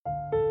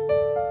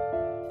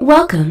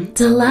Welcome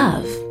to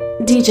Love,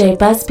 DJ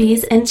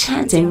Busby's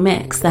enchanting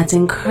mix that's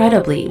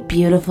incredibly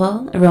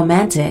beautiful,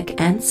 romantic,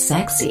 and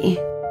sexy.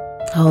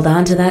 Hold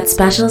on to that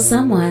special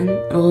someone.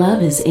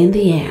 Love is in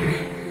the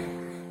air.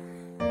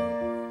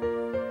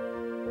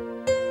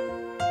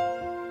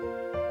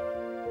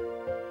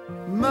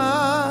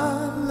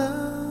 My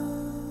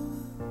love,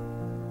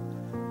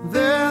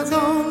 there's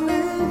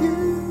only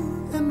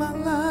you in my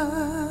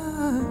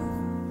life,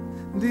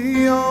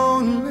 the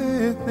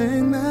only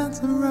thing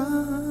that's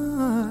right.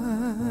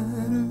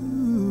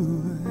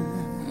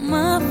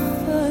 My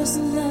first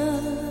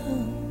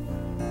love,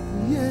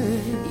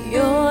 Yeah.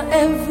 your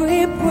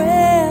every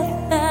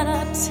breath that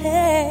I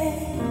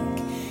take,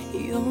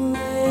 your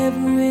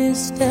every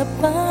step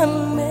I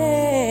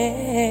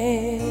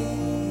make.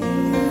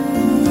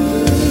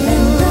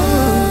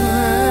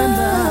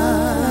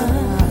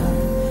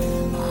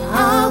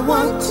 I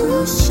want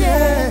to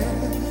share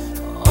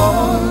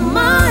all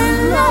my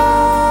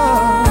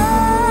love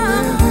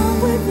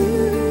with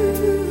you.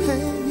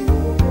 Hey,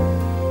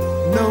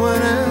 no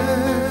one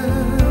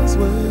else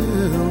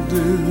will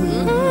do.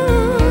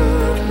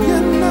 You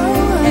know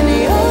And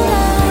it. your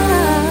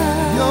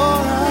Your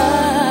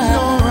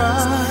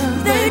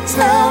eyes, they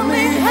tell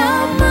me how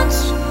much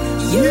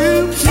you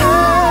care.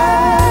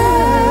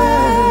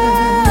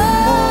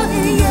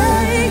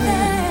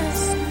 Yes,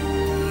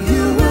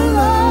 you will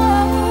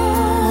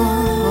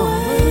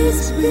always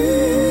be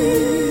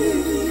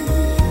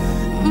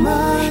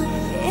my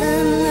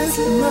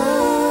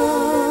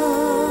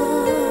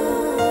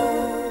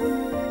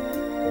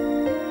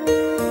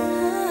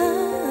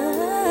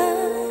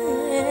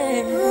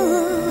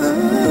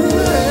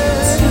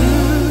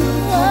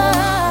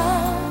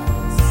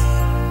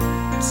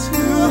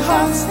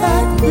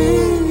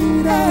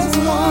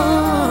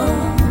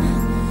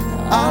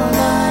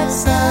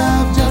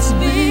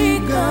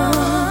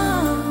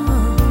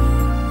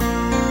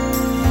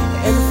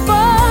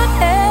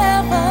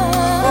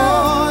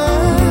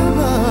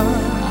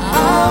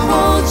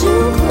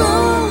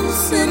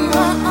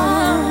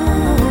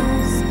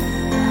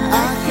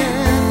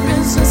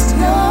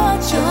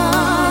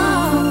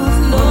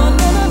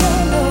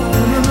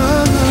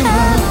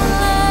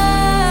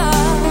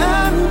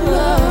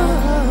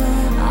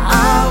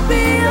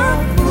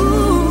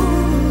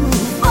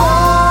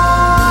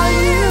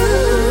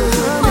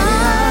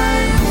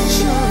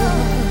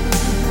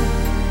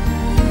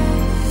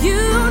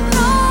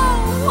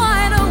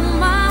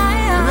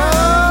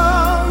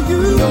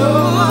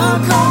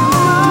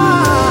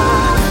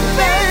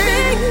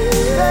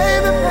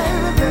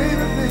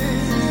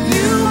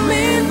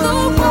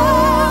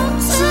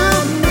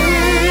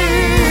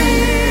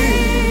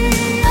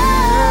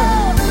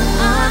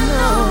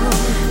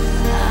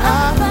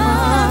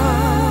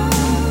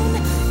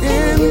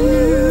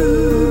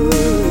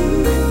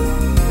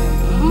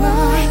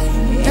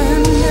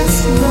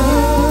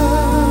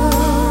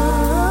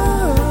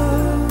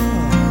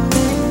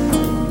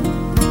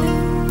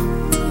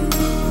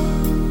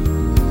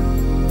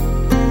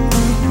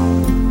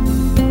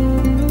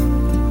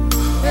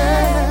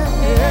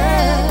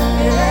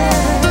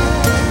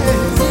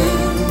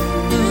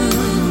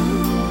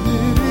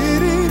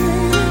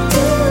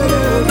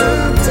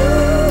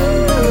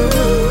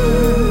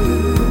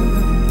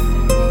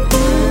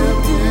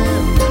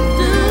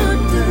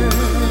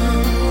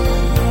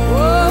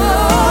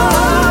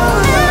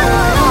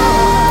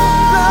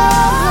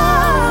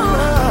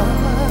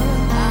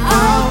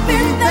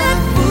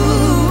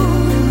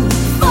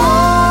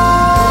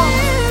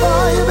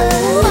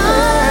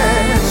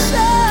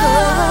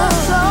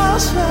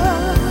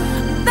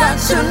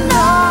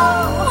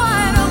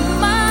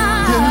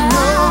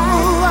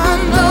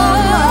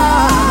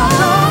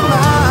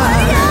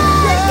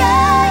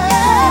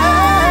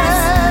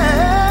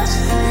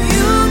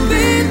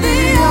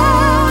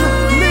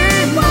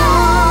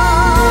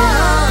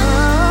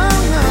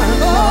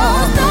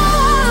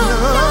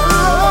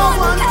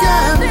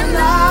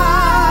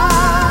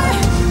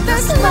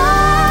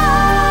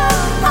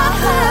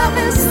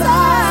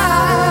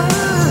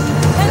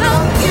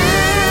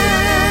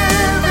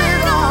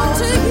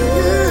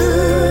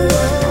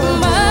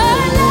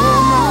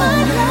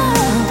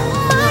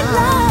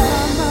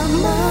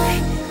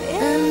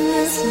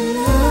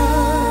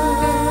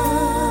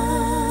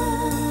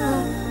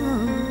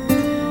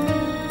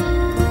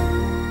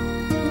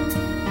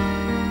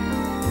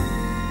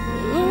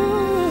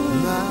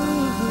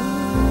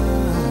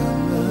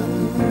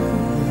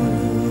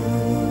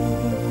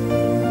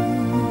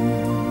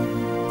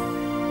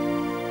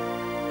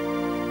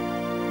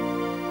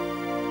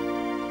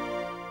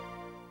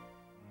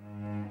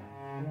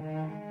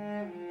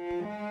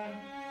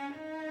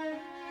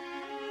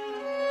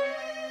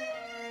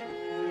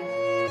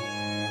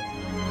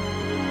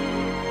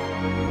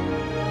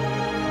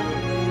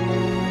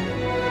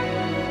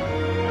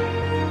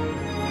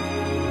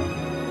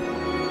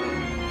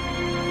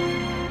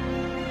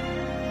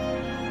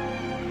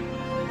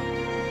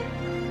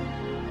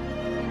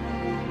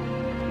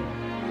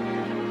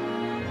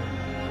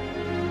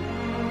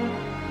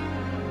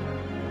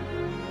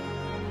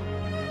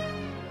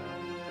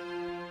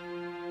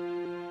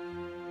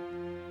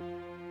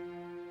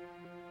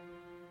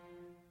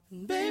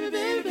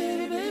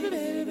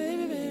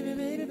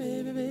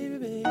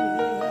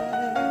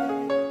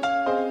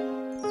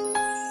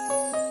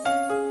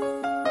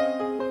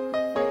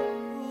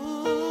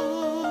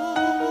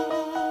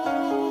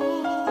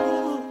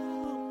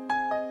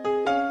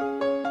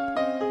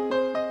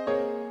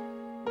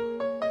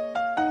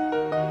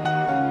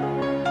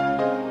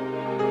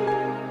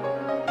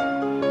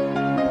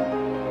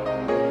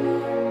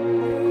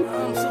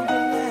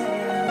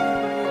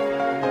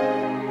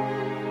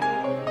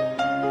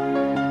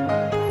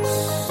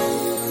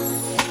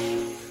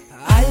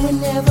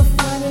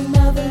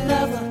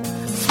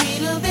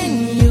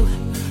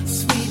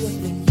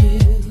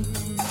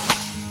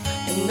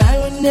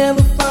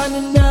never find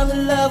another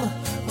lover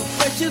more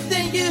precious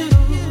than you,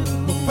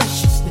 more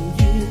precious than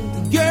you.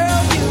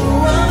 Girl, you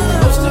are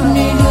close to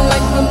me, you're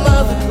like my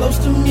mother. Close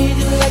to me,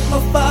 you're like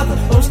my father.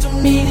 Close to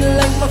me, you're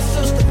like my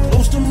sister.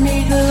 Close to me,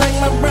 you're like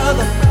my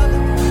brother.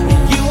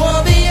 And you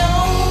are the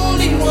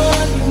only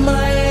one, you're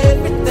my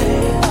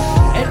everything.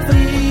 And for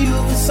you,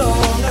 the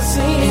song I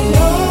sing.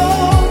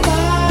 All my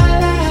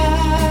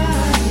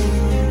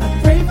life, I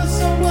pray for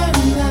someone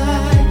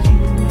like you.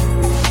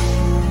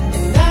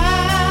 And I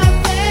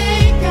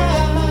thank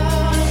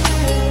God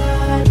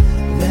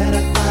that I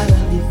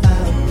finally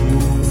found you.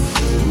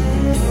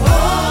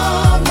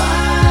 All my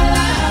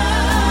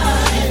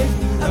life,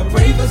 I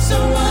pray for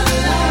someone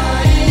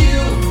like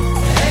you.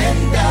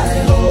 And I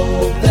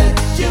hope that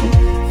you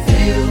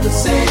feel the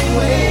same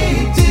way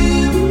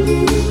too.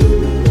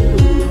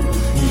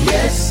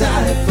 Yes, I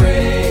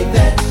pray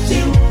that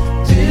you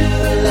do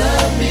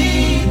love me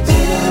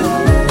too.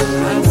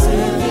 I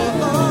said you're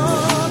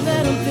all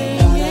that I'm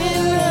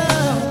thinking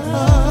of,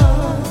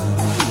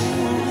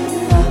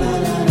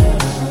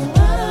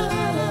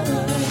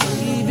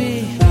 baby.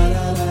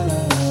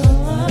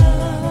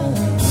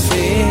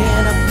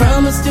 Said I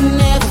promised to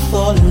never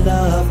fall in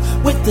love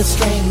with a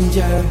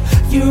stranger.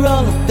 You're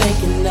all I'm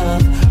thinking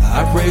of.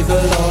 I praise the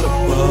Lord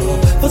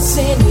above for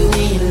sending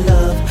me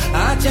love.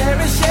 I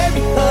cherish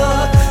every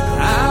hug.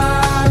 I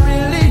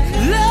really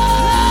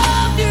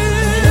love you.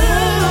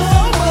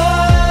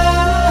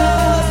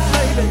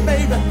 Baby,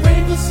 baby, pray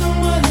for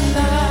someone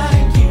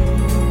like you.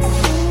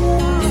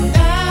 And I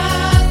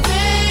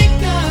thank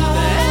God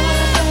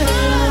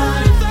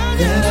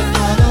that I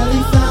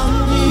finally found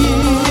you.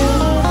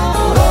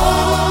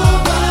 All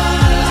my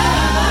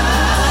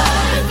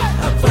life,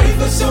 I pray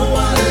for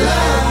someone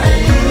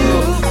like you.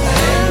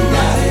 And I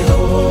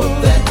hope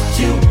that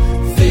you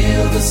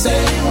feel the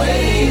same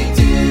way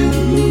too.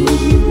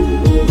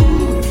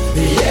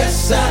 Yes,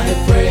 I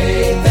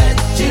pray that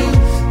you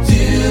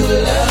do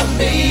love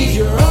me.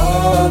 You're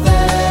all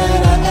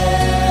that I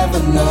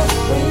ever know.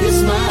 When you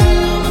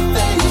smile on my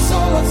face,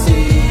 all I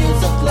see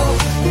is a glow.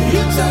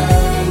 You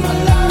turn my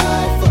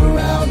life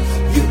around.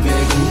 You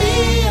pick me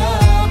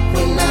up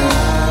when I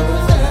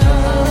was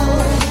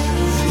down.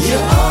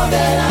 You're all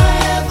that I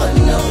ever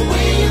know.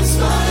 When you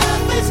smile, my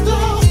face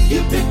glow. You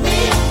pick me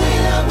up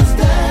when I was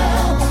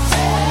down.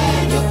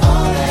 And you're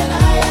all that I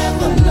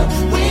ever know.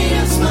 When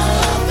you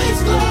smile, my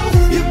face glow.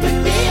 You pick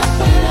me up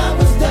when I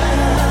was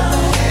down.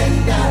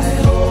 And I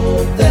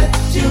hope that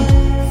you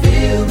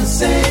feel the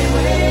same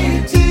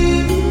way too.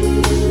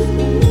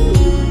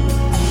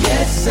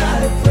 Yes, I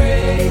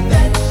pray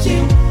that you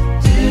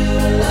do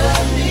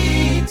love me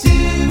too.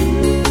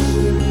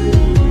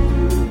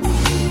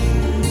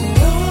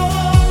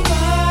 All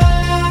my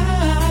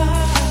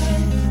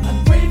life, I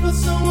pray for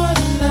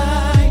someone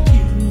like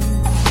you.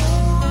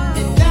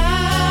 And I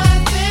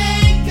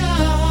thank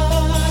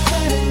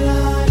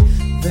God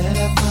that I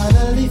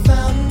finally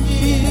found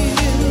you.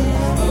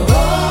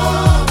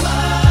 All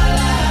my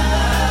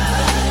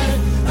life,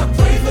 I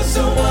pray for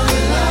someone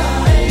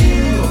like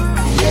you.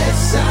 Yes,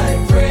 I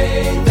pray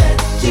that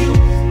you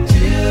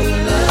do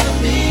love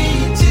me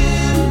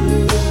too.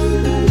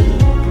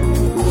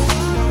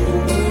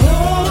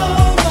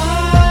 All my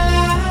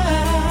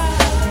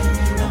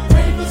life, I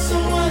pray for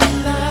someone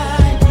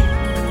like you.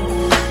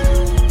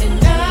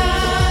 And I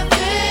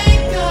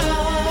thank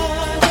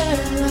God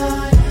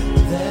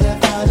that I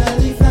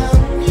finally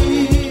found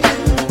you.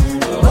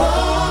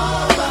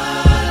 All my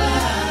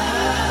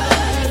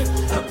life,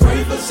 I pray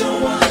for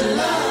someone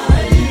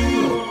like you.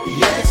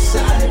 Yes, I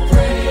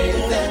pray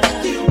that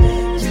you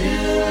do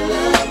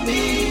love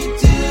me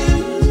too.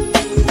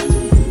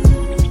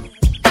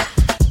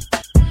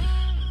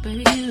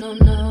 Baby, you don't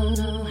know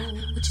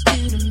what you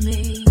do to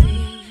me.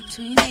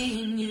 Between me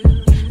and you,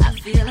 I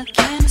feel like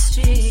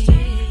chemistry.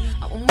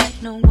 I won't let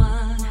no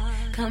one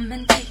come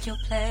and take your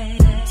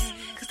place.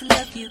 'Cause the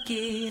love you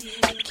give,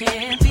 it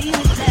can't be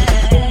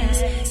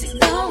replaced. See,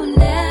 no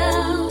one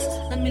else,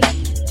 let me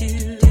like you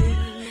do.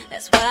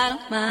 That's why I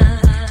don't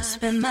mind to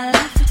spend my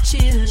life with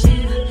you.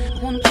 I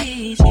wanna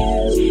please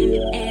you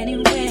in any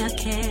way I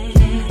can.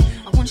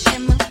 I wanna share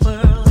my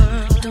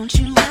world, don't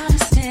you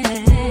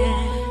understand?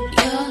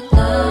 Your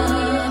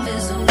love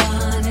is a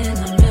one in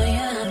a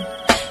million.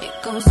 It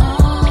goes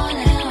on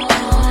and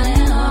on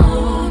and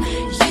on.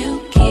 You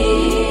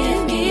give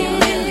me a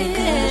really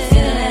good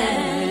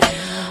feeling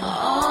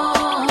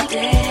all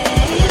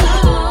day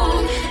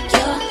long.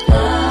 Your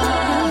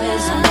love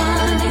is a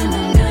one in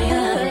a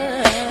million.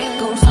 It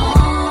goes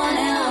on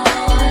and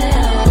on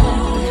and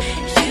on.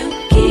 You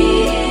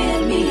give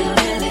me a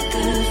really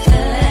good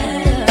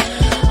feeling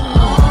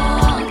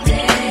all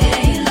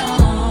day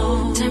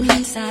long. Turn me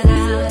inside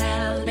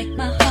out, make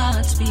my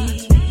heart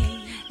speak.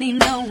 Need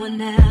no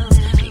one else,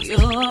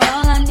 you're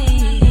all I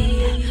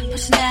need.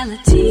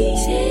 Personality,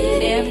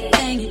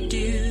 everything you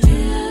do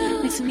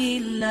makes me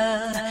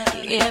love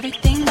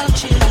everything about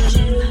you.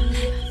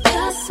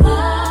 Your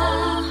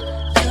smile,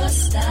 your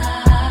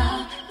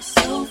style is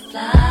so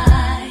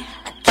fly.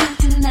 I can't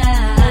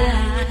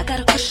deny, I got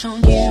a crush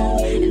on you,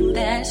 and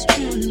that's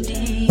true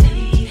indeed.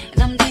 And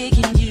I'm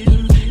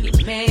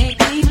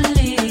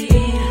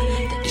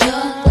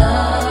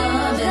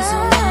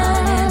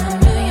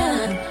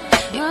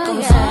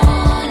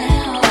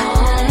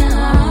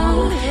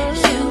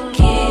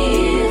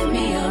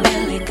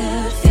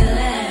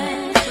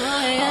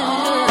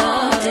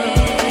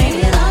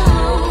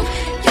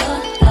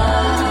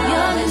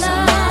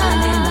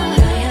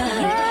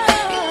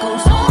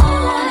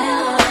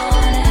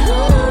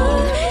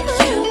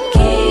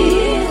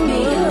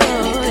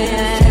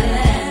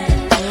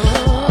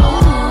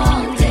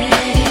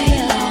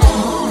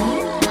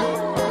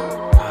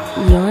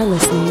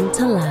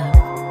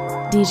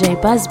DJ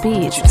Buzz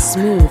B's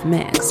smooth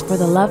mix for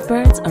the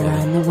lovebirds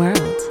around the world.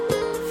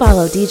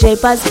 Follow DJ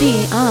Buzz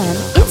B on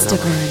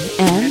Instagram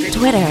and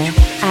Twitter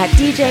at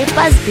DJ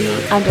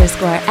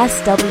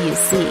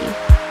BuzzB_SWC.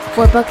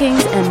 For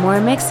bookings and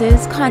more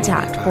mixes,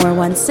 contact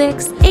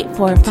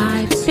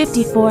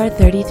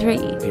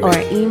 416-845-5433 or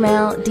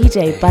email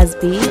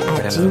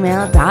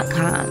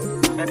djbuzzb@gmail.com.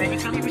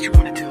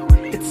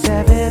 It's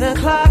 7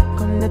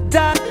 o'clock on the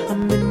dot.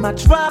 I'm in my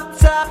drop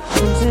top,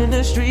 cruising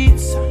the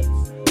streets.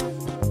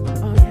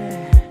 Oh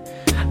yeah,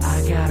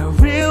 I got a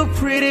real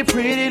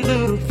pretty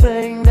little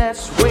thing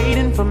that's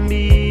waiting for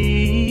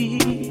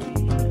me.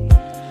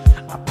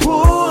 I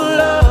pull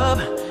up,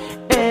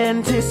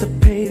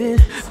 anticipating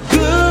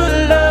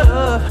good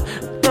love.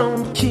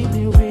 Don't keep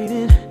me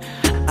waiting.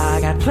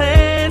 I got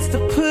plans to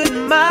put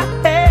my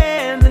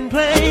hands in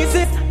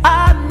places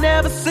I've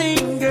never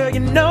seen. Girl,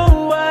 you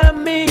know what I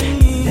mean.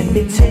 Let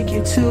me take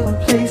you to a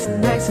place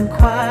nice and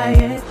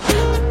quiet.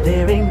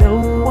 There ain't no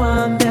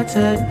one there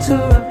to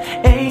interrupt.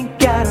 Ain't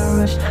gotta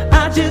rush.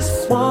 I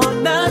just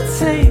wanna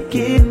take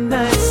it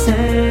nice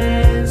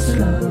and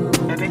slow.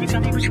 Now baby,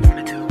 tell me what you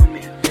wanna do with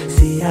me.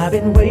 See, I've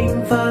been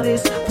waiting for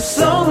this for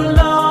so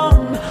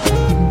long.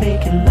 We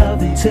making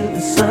love until the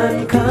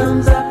sun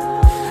comes up.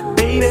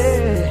 Baby,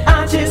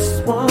 I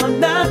just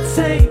wanna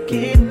take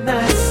it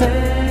nice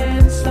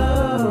and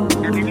slow.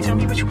 Now baby, tell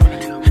me what you wanna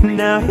do with me.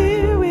 Now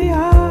here we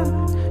are,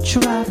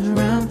 driving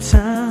around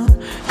town,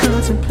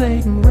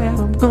 contemplating where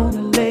I'm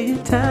gonna lay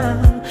it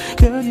down.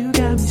 Girl, you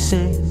got me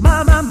saying, my, I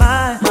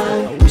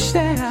wish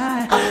that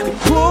I could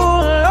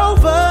pull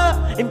over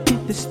and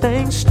get this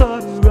thing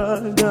started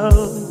right now.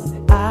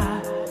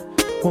 I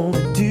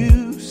wanna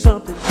do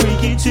something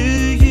freaky to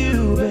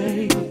you,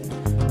 babe.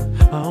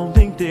 I don't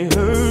think they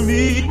heard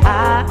me.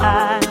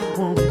 I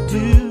wanna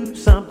do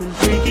something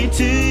freaky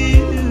to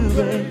you,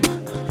 babe.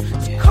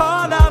 So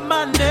call out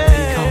my name.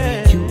 They call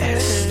me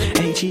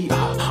USHERRAYMOND.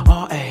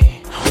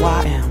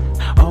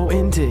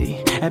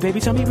 Hey baby,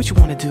 tell me what you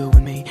wanna do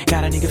with me.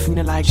 Got a nigga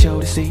feeling like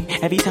Jodeci.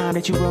 Every time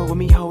that you roll with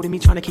me, holding me,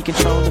 trying to keep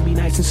control of me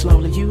nice and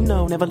slowly. You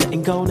know, never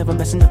letting go, never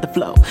messing up the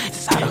flow. This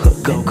is how the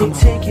hook go. Let me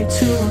take you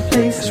to a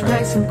place that's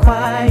nice and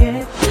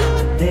quiet.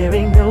 There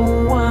ain't no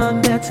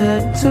one there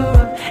to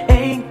interrupt.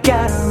 Ain't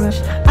gotta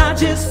rush. I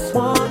just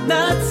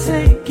wanna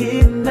take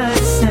it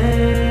nice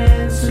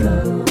and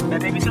slow. Now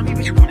baby, tell me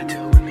what you wanna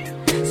do with me.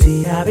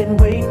 See, I've been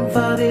waiting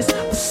for this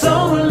for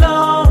so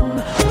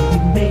long. We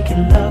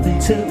making love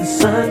until the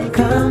sun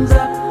comes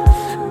up.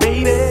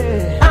 Baby,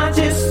 I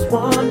just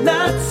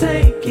wanna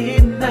take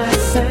it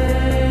nice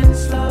and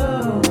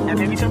slow. Now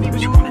baby, tell me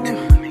what you wanna do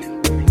with me.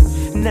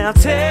 Now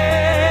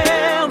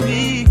tell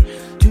me,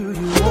 do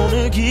you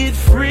wanna get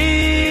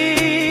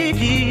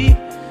freaky?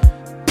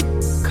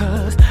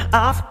 Cause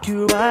I'll freak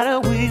you right, I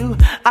will.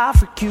 I'll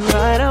freak you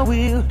right, I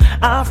will.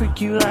 I'll freak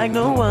you like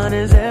no one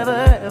has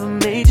ever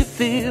made you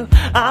feel.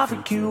 I'll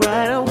freak you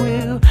right, I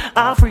will.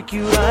 I'll freak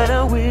you right,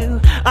 I will.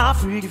 I'll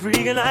freak you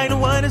freaking like no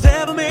one has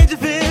ever made you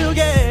feel,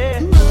 yeah.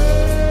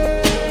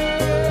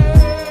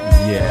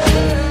 Yeah.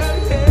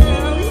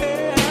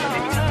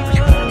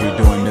 We're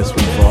doing this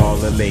one for all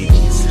the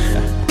ladies.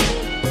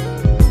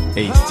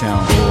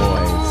 H-Town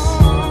boys.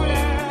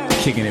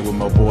 Kicking it with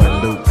my boy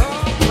Luke.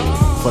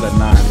 For the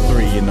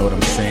 9-3, you know what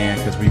I'm saying?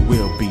 Cause we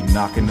will be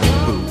knocking the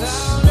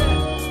boots.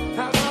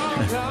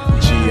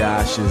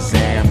 G.I.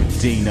 Shazam and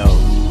Dino.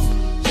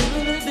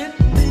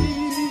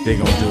 They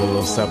gon' do a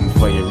little something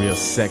for you real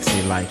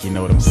sexy like, you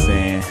know what I'm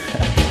saying?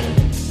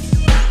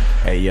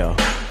 Hey yo,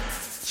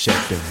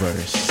 check the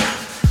verse.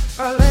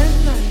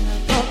 Last night I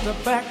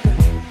thought back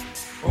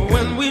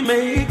when we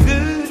made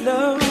good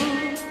love,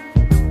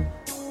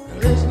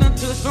 listening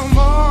to some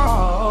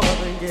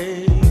Marvin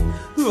Gaye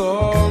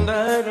all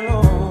night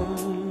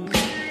long.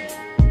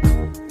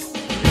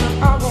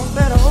 Now I want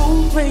that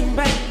old thing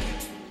back,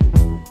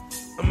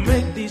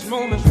 make these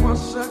moments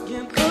once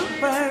again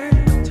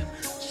perfect.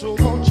 So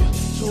won't you,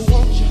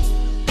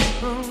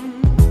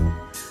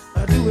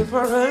 I do it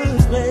for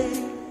us,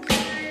 babe.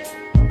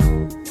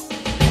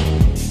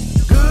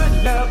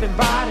 Loving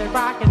body,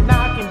 rocking,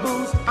 knocking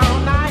boots all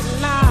night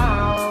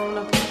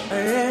long.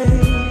 Hey.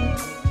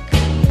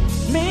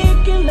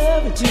 Making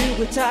love until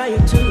we're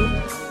tired to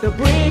the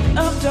break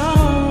of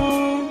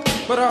dawn.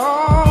 But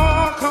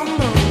come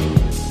on,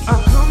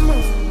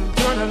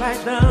 turn the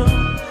lights down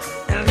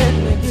and let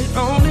me get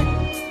on it.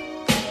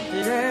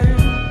 Yeah.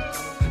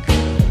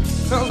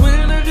 Cause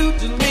when I do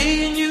to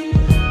me and you,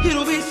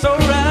 it'll be so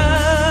right.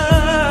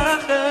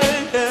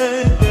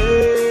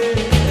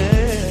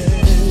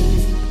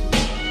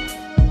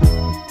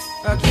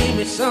 Give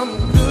me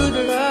some good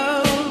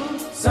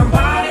love.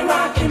 Somebody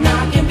rockin',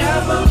 knockin'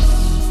 the boots.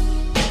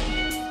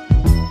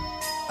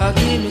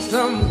 Give me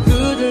some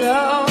good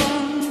love.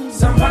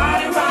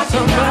 Somebody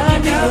rockin',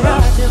 knockin' the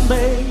boots,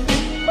 baby.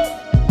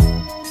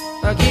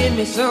 Give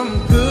me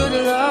some good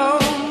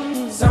love.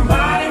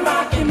 Somebody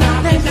rockin',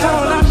 knockin' the boots. That's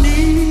all I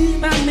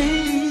need.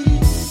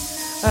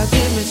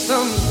 Give me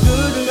some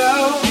good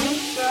love.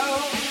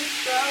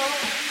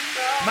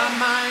 My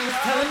mind's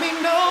telling me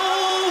no.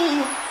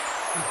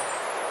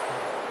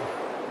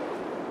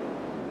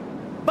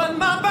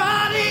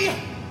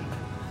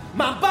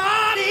 My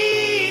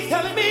body's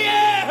telling me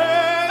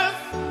yes.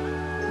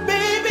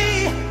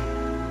 Baby,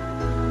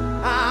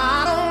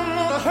 I don't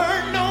want to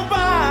hurt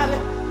nobody,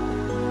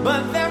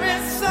 but there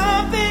is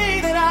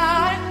something that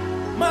I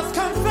must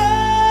confess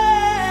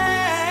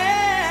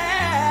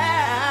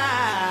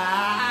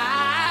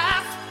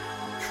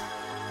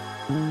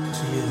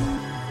to you.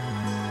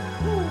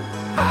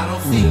 I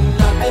don't see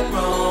nothing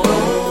wrong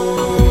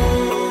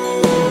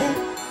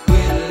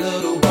with a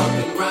little bump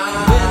and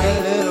grind. With a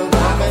little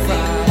bump and grind. I don't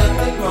see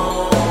nothing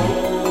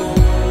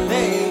wrong,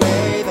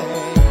 baby.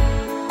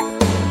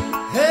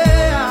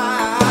 Hey, I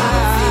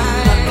don't see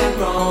nothing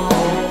wrong.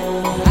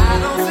 I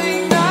don't see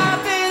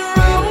nothing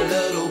wrong with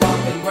a little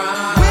bump and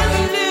grind. With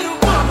a little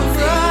bump and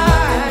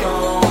grind.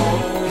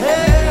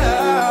 Hey,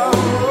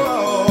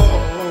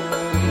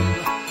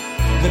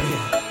 look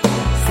here.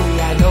 See,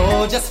 I know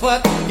just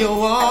what you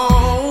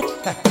want,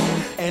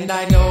 and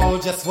I know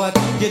just what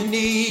you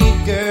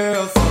need,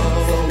 girl. So,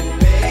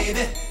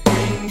 Baby,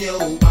 bring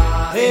your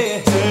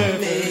body to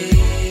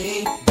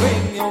me.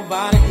 bring your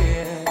body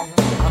here.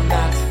 I'm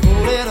not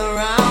fooling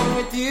around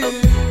with you.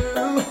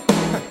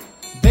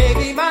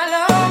 Baby, my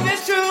love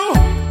is true.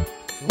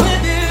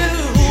 With you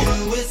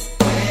You is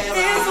where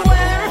is I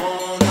where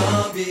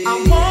wanna be. I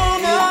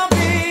wanna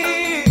be.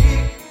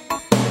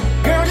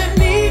 Girl, you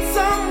need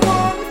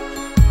someone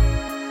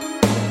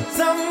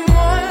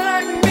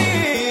like me,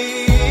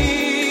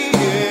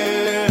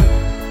 yeah,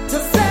 to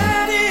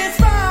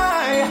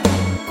satisfy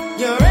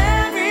your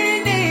every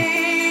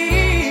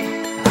need.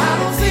 I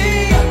don't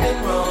see Nothing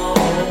wrong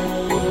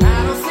I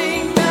don't see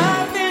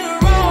nothing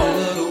wrong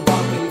with a little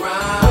bump and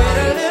grind. with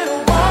a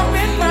little bump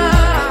and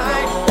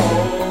grind.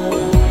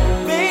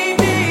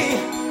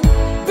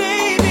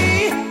 Baby,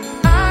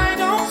 I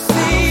don't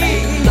see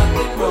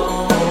Nothing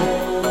wrong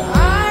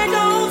I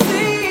don't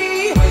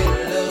see with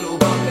a little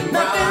bump and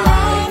nothing grind.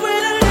 wrong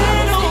with a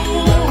little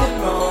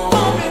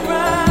bump and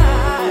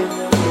grind.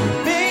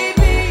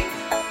 Baby,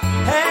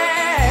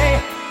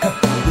 hey,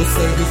 you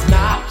say he's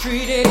not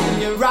treating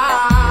you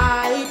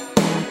right.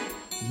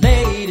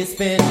 Lady,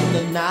 spend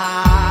the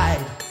night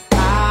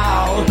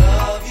out,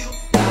 Love you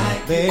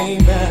like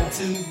baby.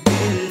 to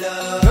be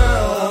loved.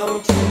 Girl,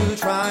 won't you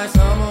try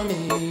some of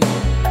me?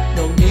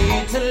 No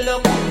need to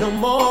look no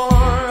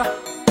more,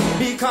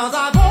 because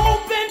I've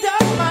opened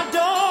up my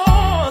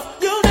doors.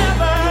 You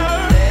never,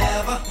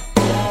 Never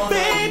want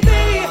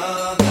baby,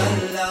 another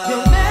love.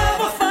 you'll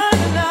never find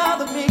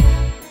another me.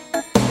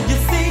 You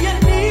see, you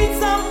need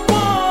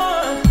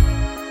someone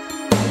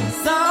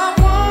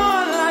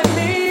like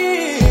me,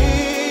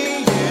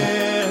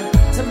 yeah,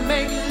 to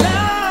make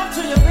love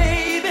to you,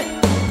 baby,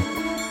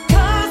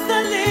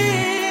 constantly.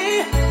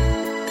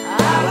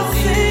 I don't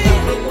see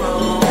Nothing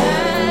wrong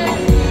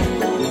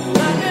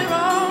nothing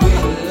wrong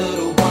with a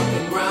little bump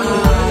and grind.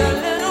 with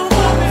a little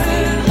woman.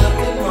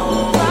 Nothing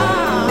wrong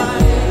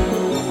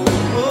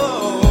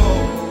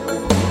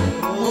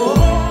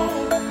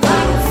I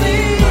don't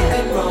see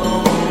nothing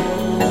wrong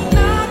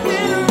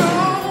nothing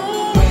wrong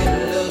with a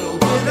little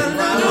bump with a and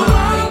little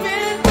grind.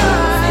 woman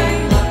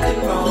grind. Nothing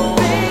wrong.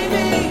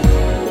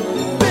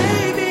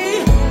 Baby,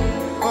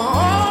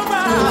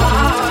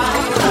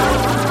 alright.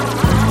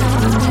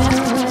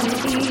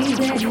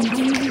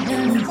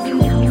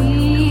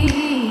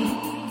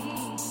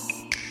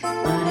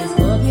 But it's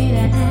okay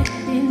to act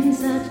in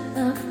such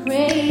a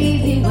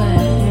crazy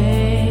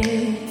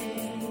way.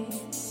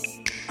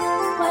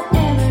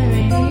 Whatever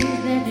it is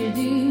that you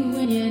do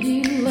when you do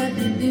what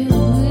you're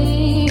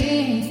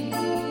doing,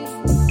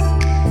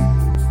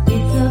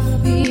 it's a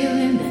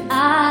feeling that I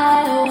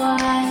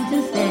want to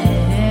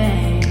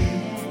stay.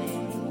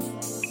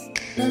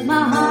 'Cause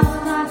my heart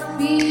starts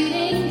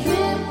beating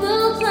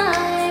triple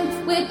time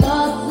with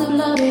thoughts of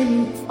loving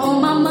you on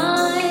my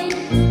mind.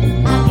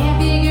 I can't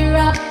figure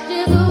out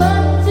just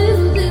what to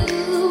do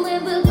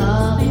when the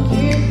loving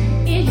here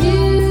is you.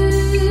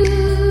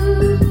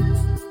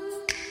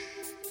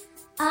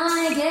 I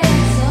get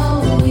so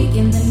weak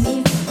in the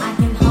knees, I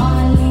can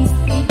hardly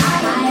speak.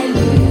 I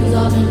lose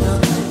all control.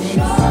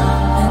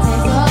 Something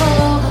takes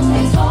over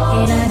me.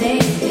 In a day,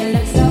 you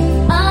look so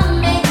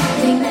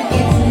amazing.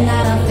 It's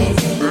not a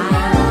face I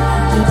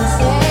want you to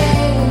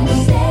stay with me.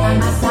 By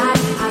my side,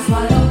 I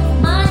swallow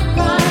my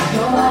pride.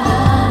 You're a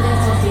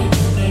little bit,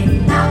 it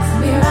knocks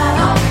me right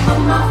off of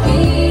my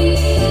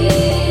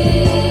feet.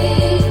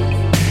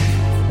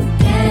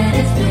 Can't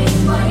explain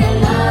why your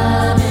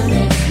loving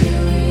makes me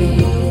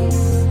weak.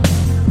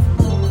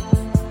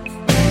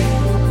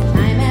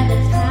 Time after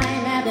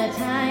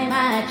time,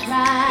 I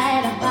try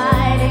to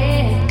fight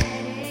it.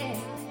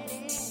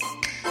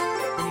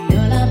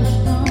 Your love is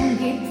strong,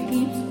 it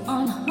keeps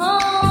on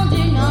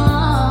holding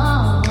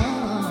on.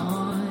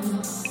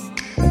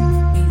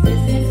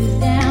 Resistance is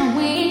down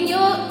when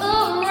you're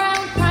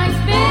around, time's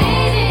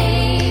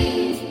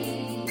fading.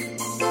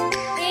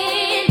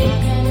 In my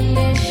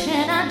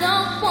condition, I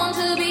don't want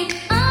to be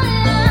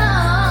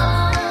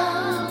alone.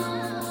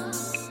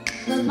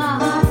 'Cause my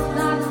heart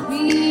starts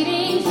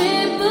beating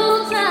triple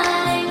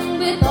time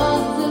with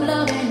thoughts of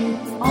loving you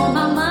on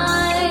my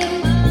mind.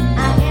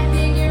 I can't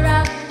figure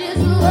out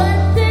just what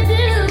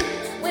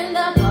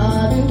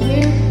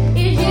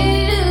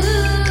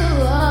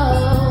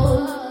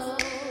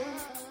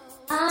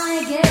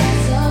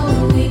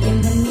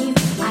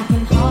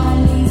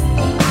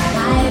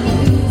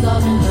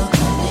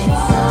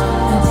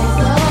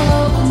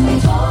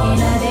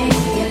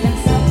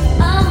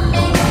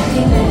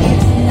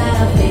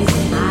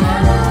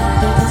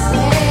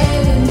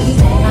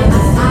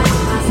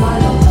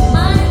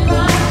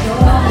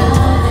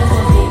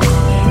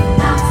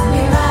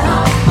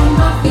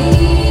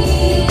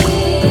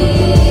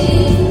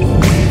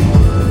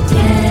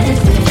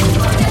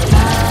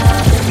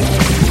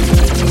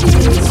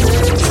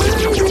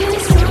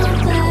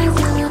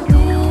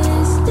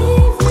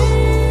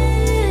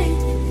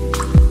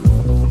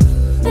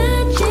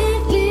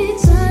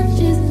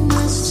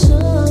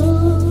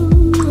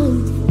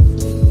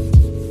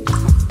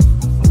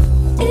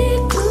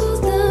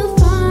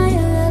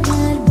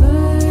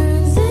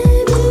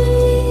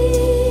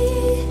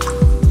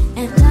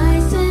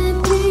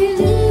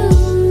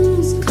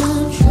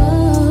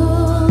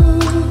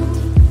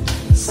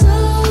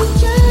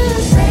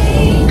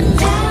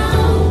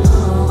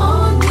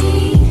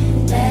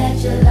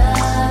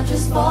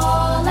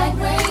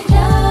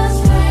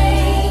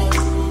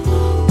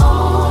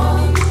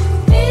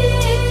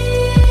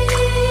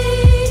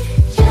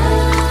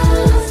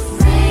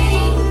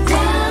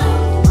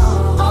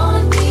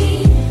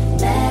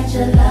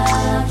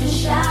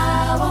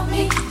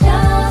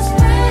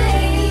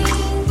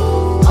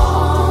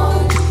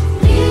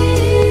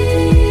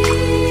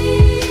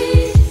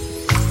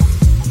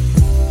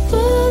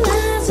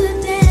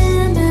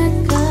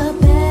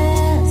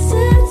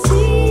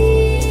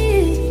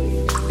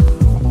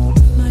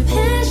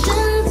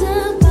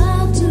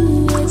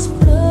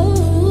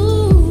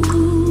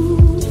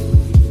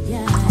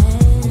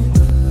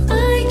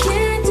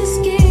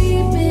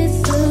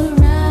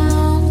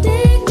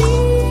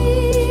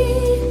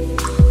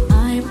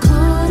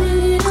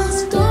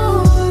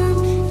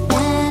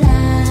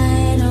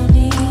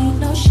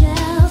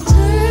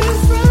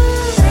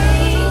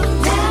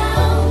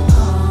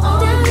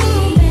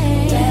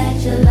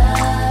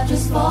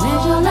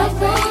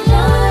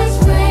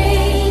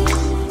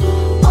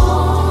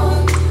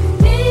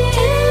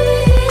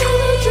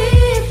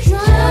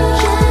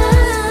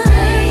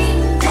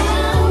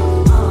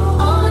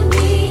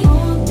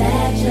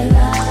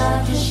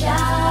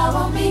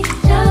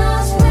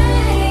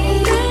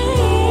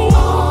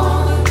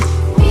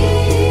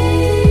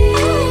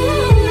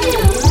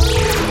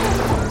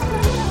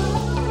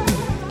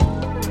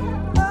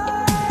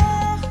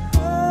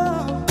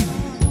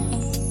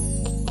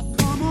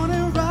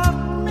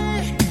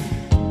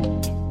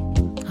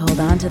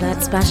on to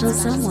that special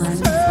someone.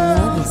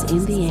 Love is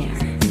in the air.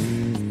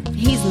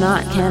 He's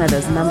not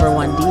Canada's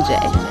 #1 DJ.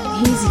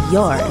 He's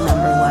your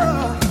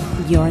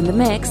 #1. You're in the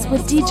mix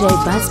with DJ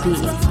Busby.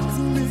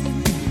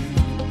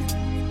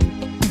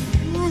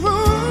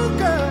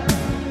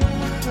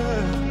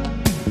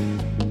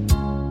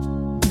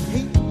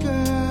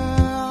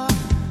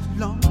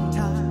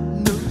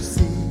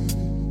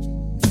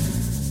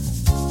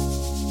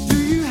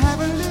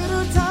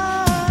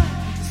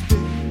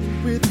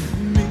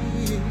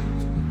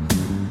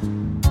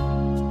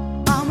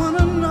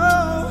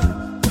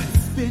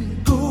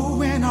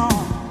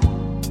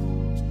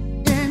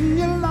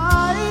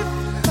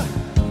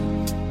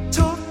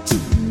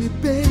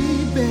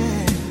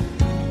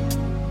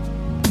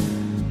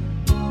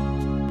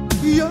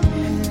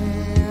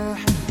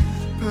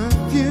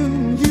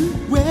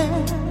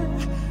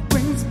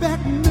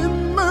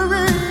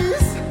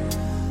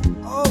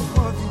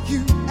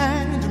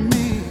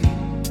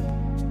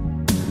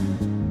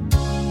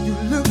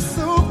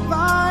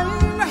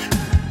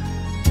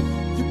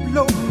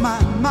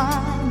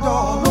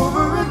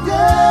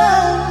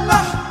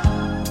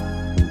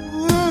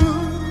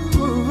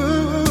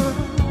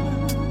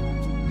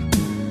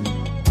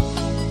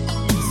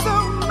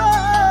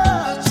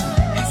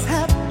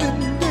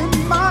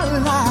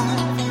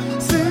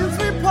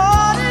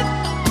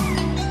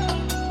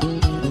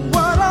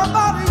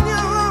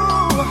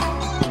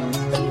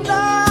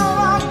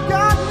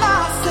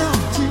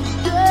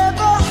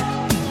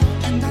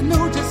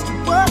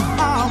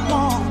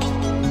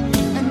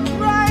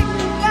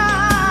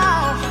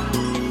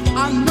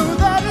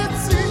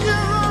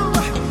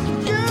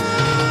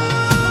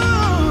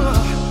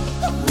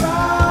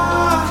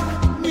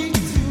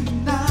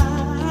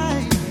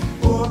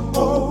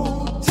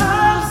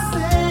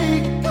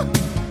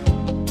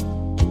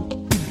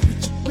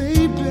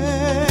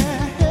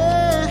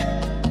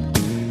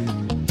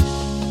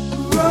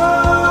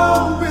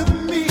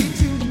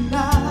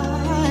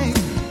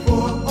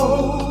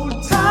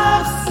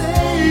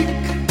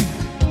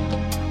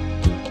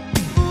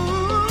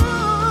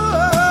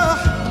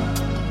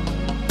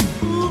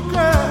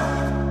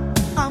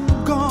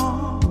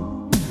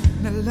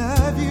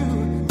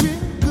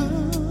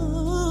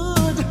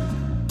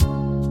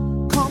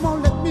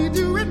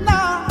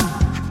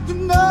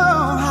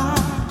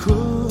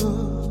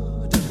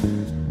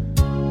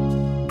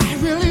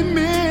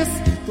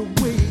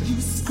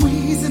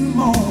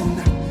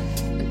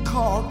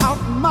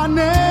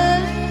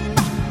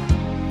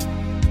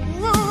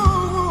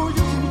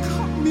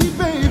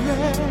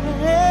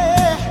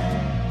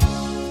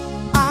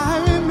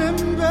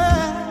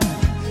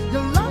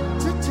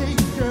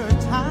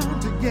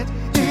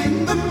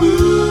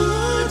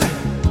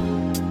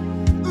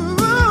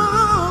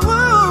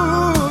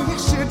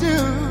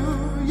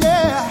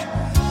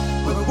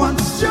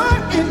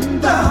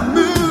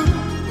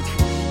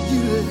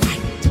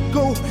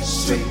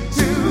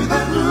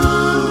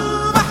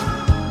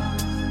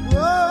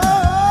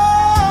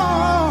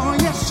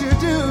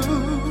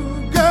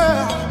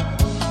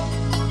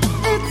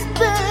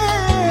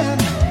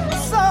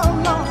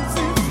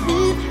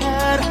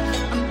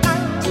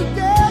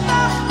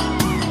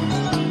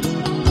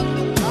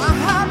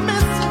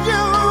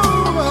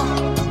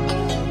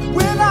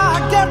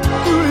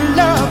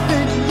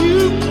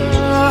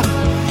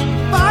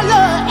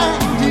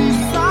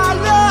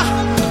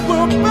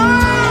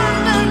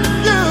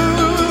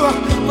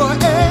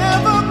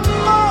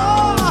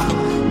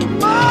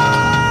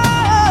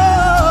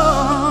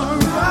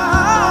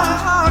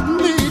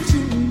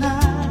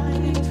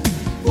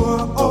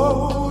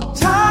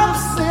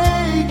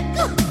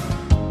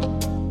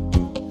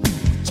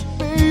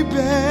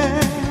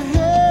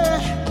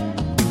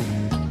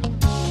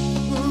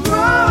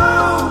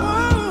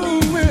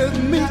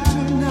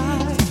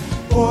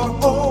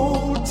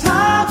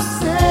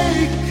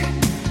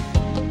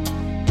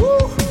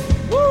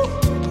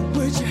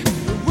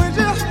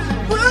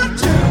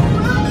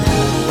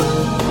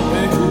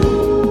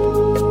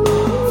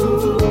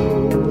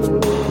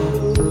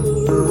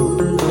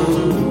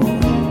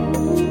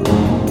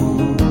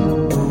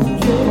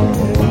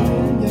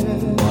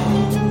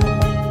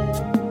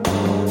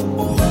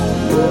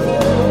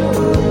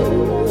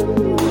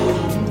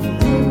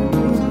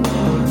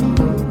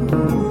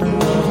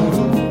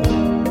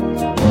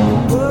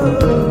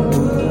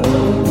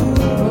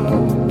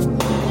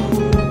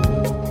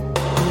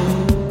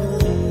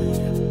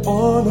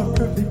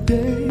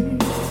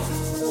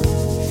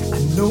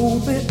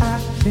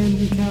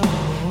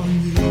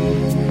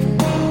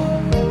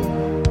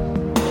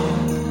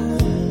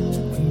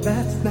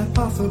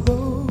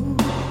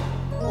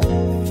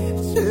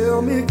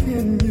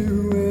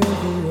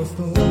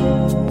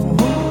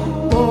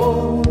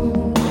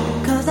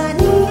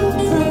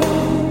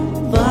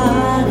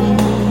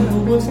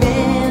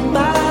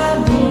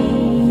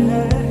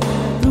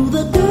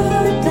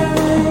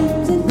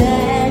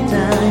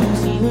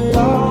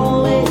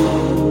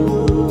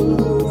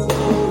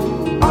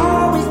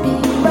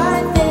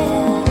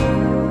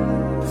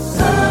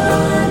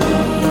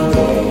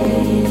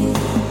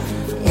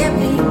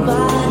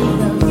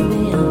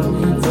 Everybody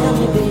loves them.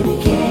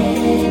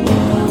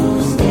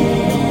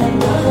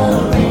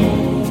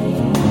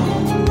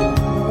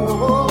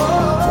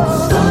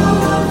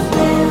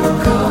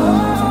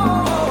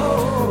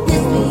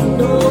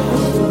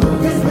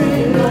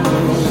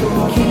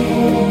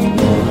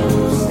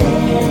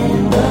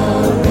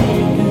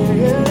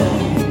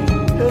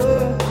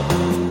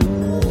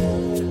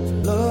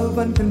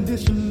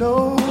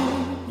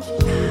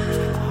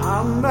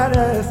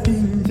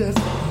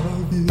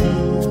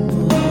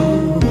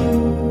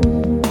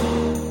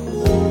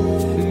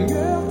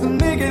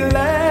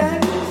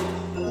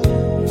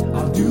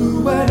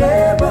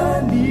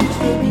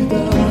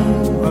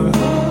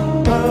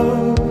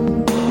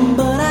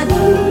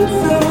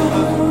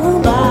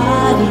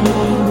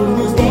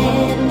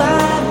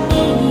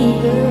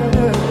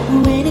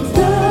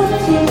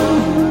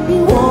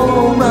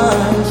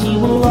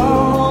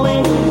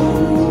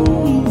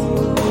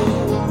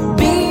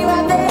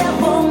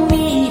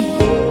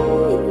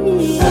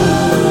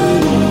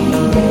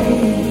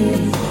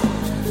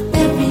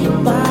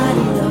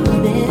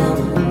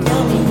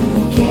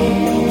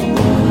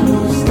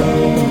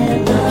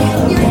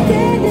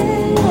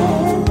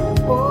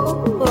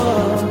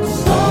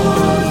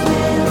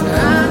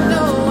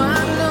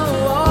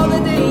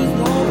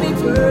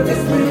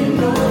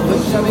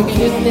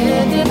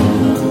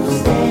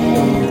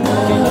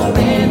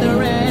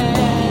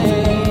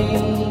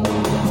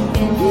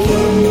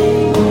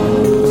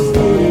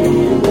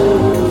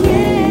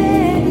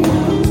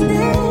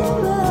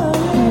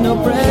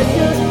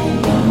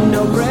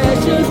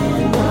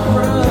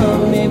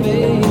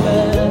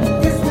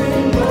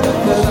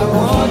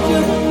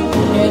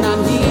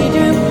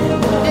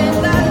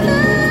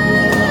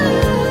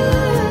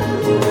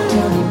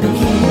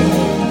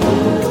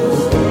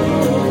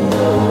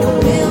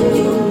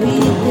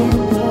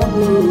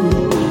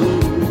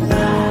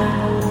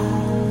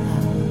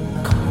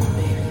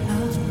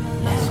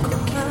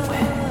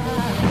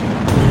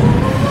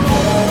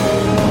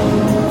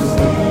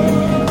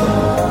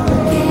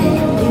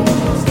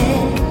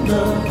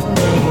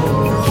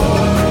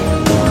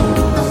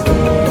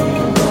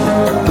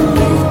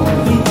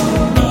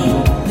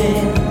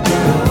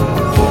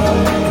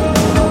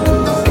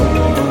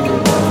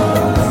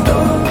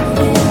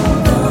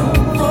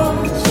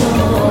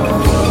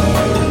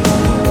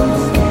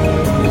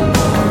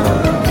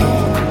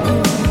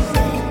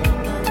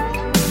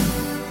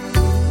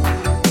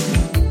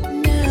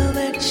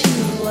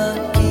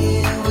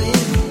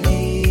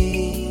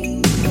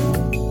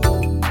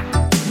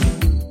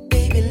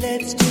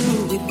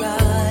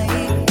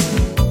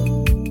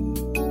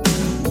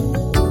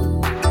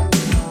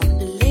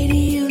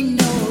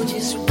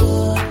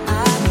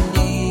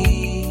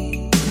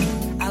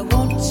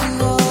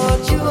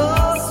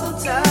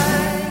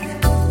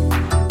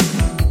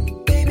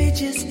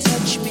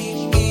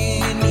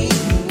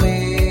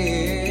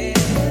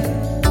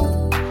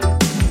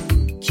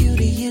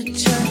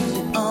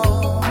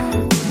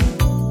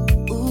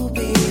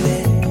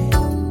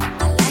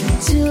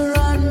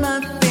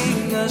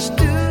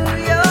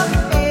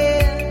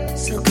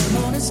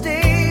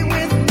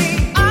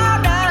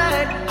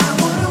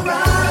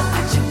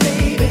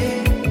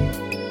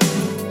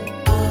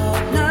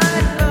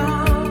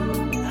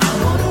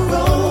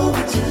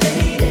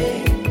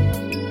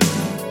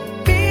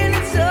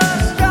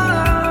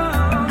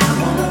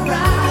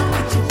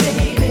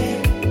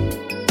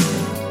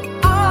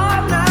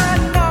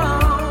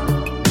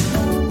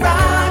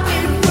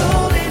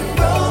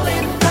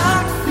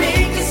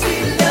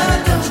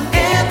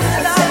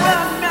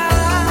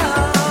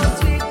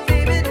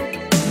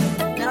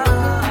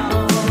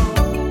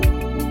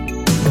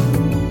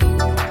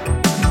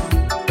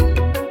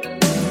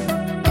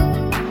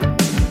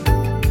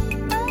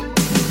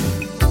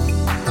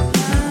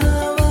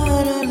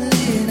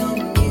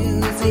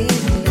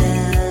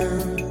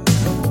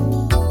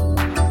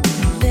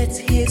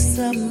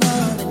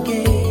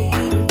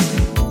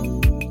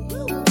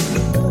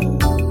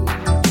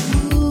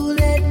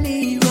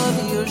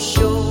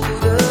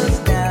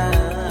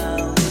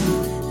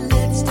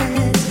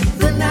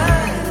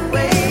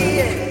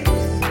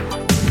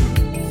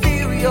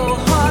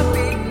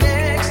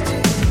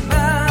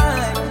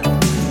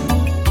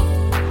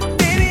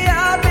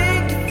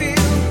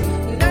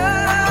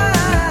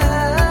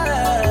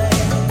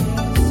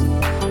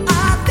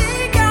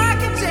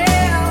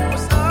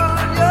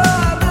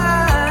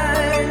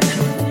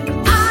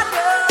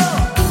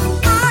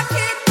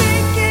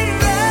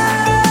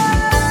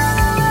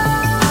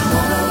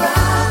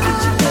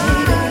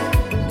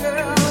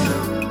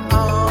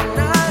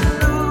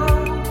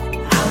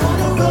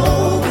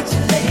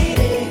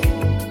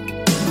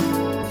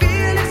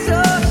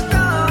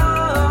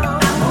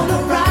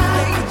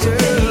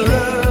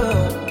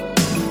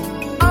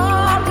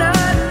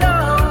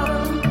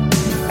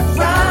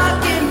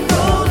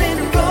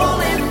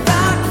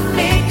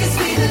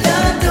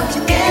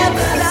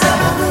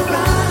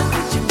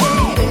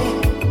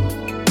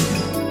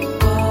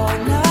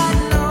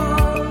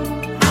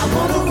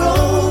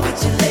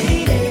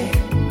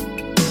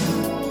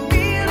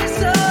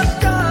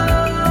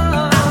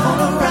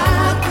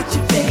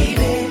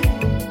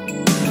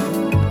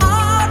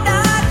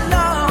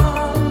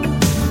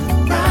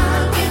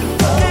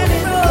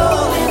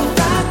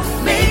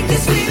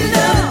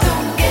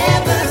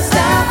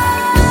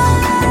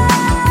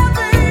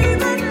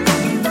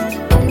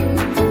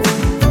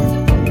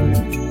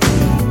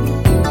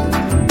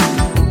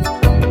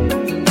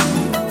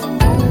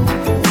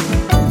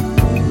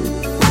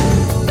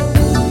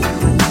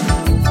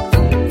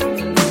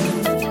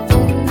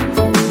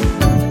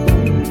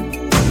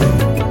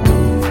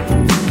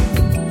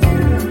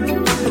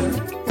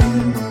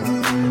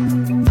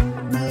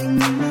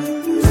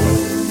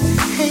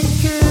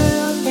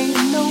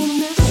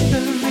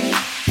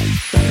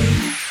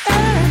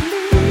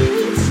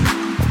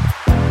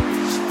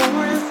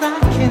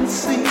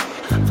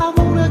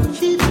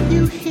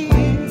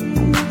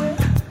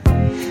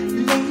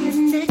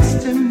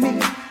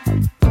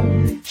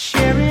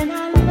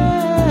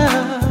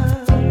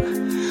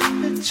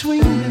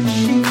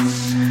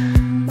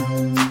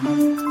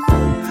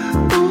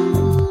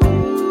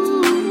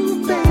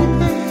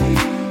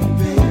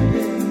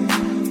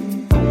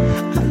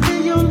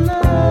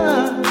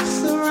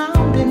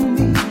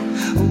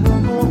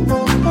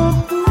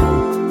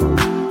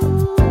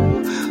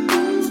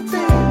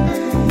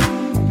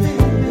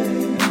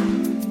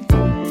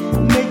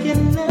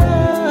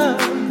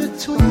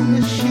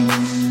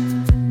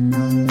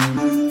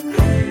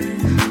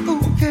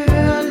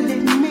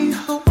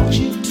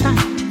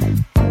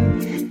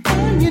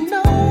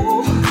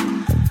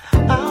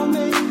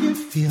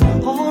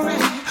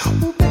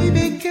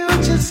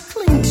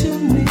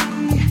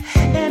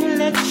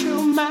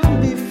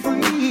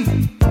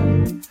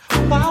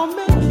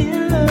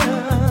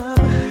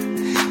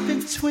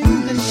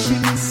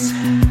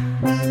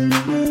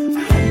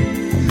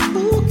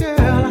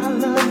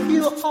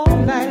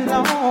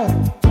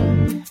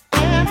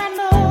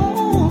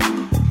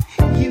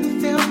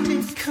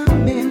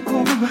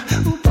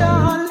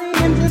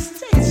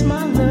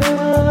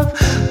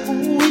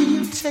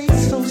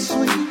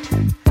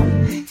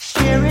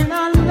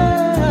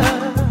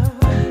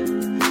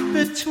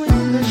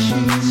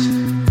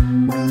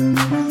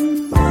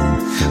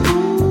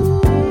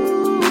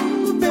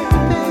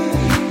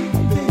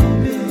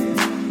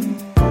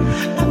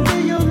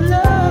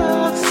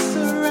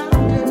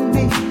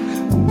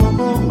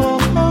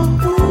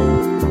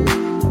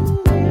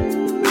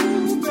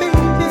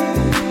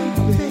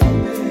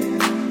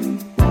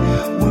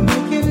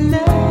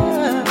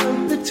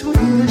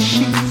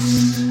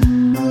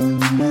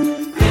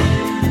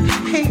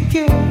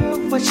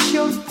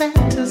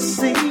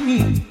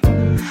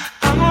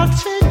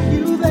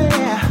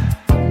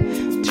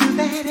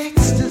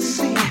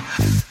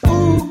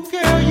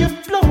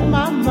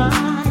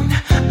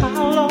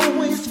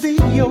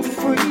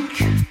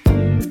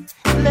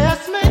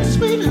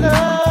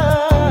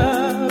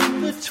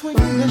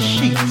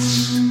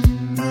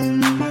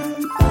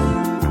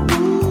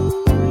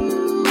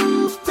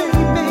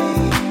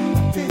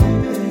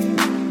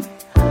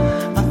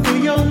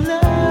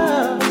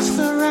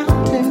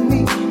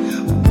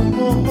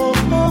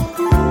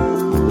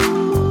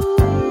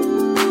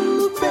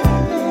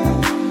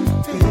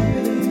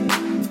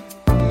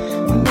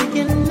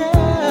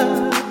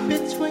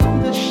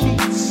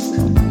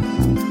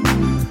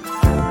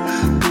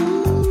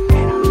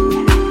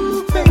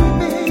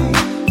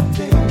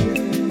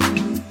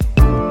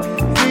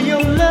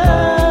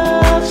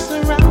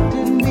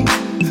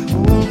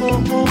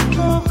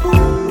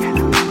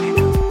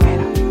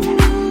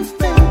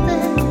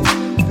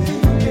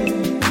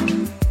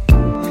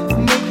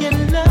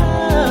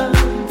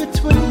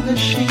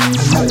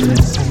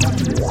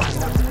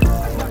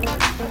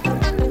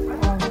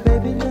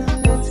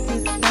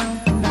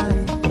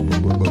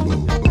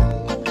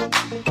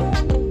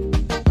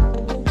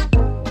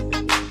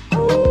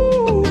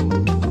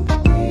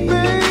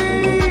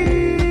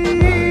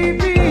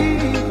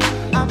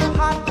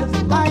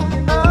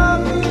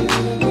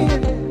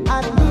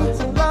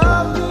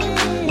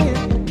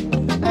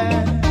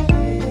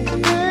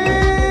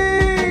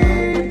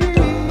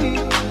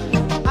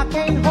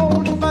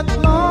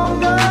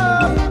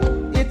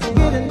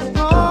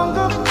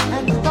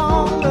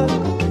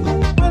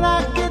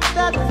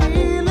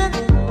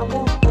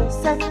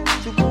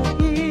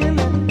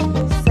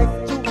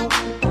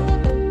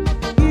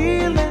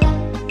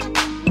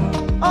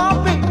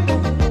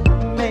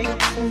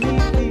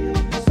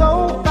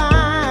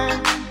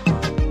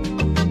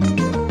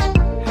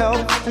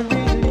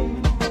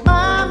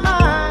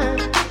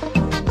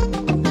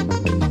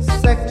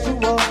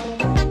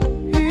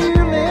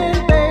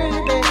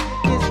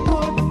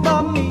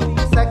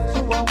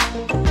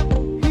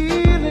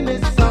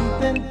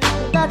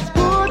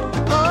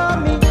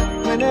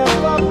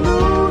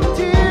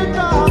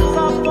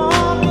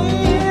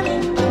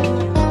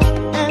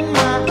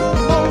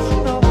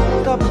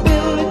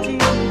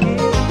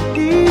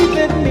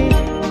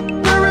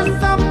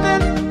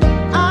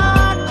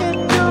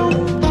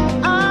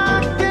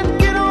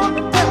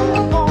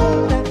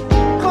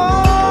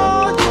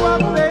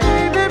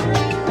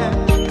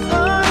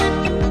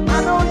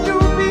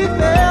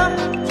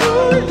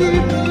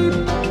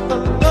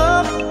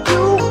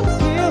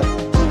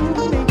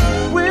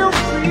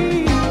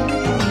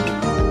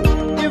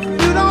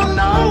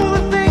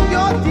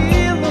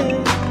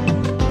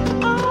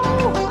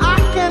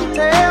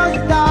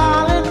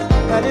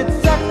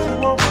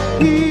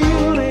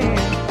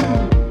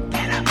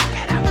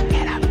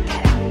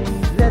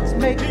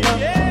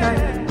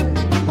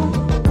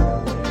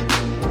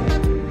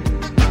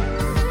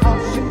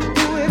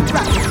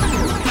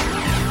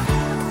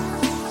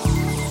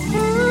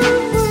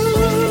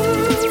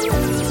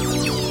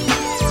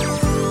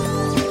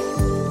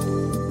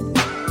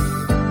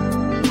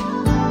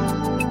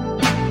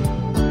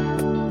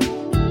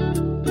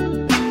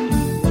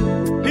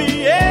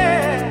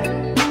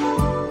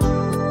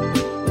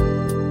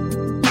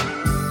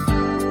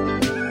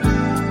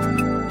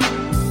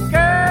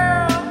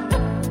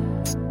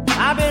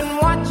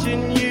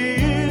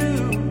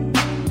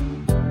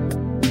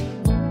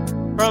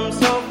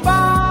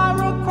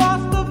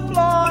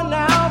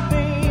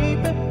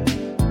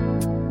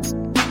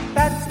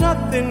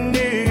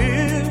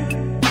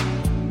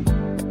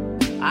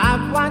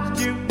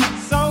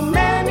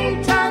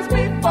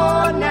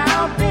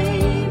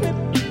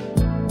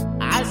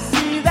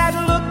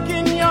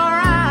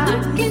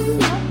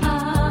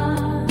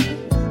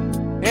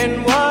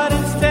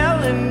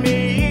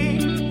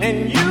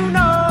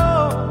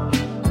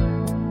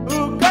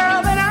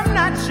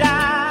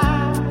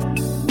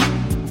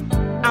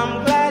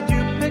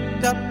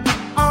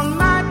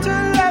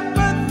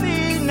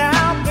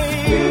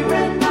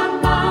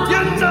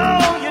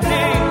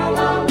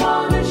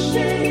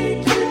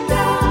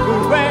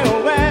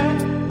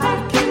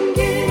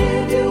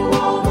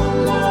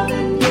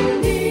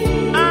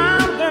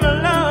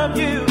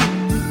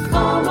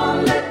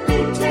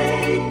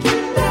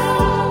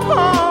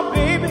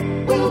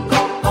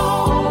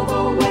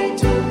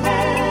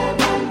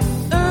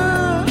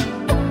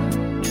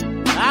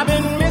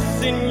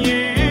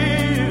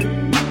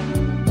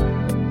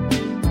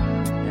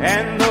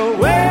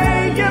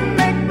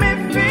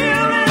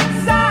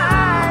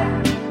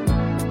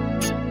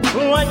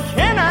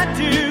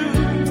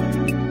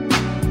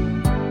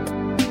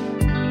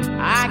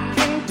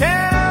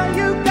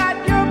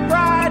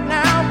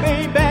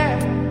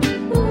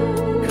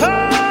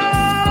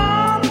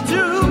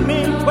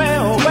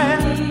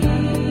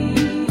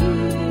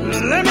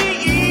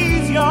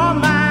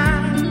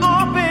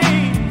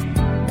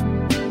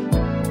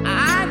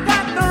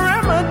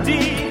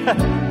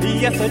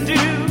 yes I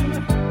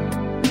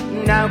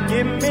do. Now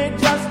give me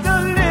just a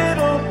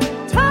little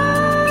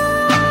time.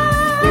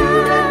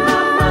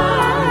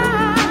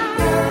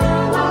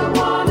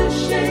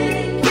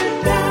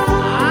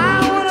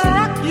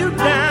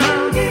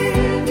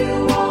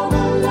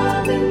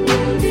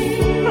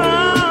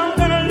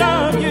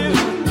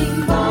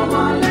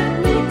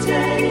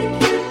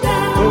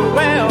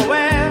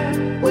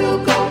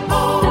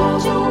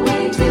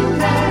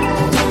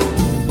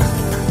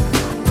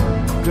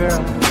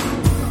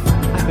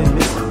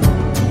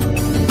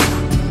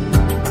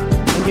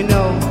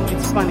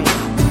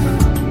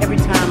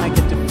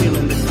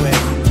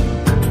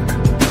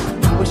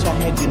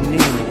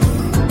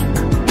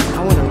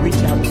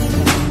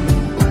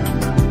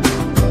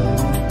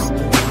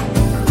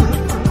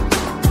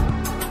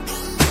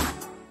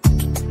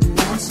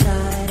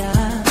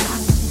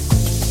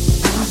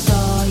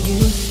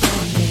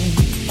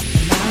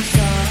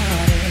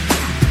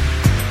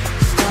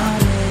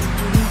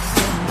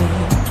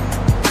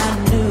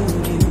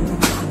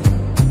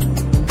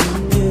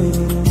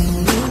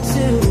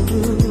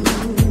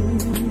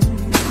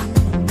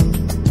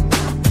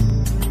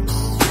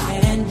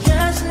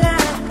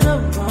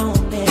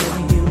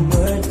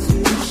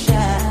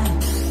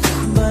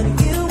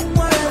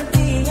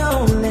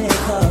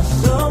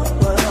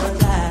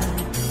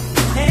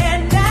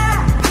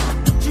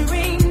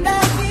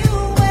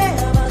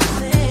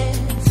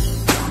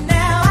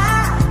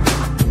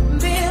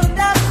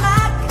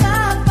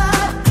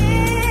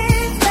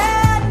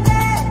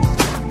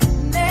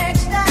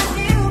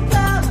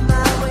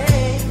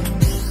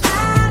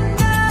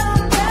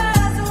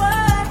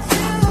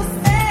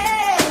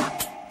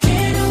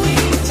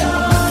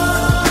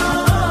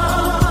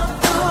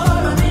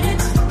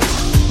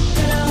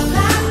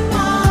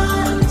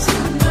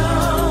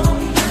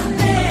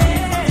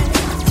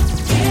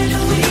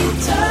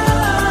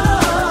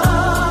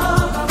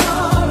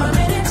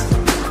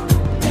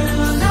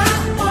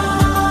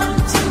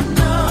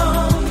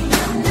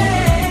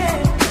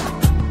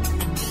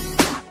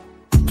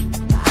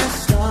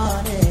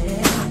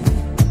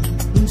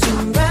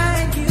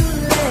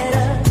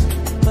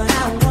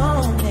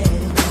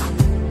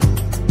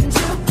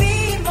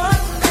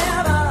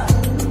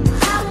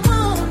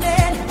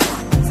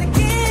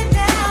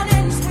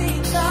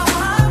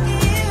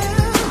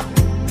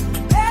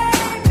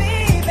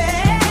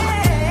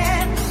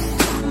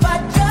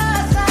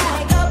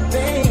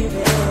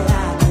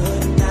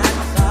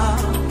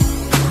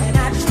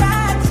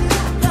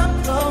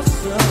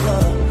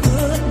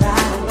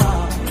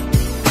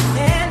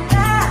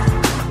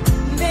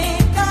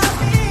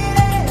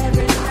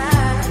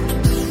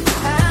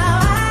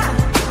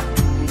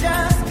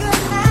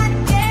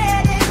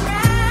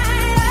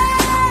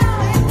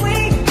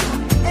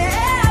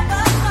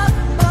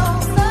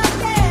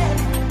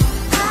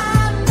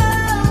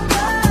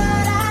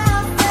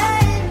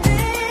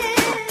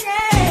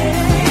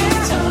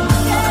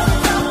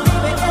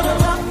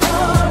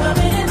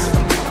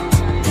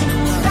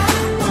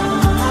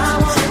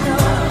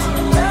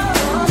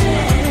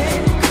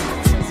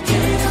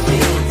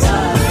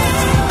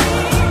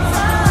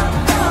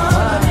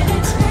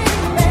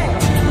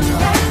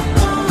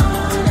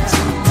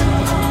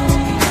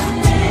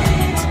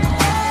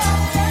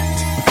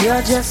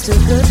 You're just too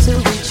good to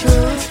be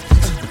true.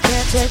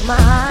 Can't take my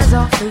eyes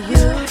off of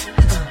you.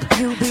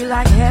 You be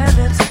like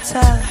heaven to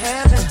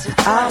touch.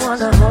 I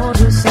wanna hold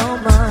you so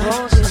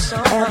much.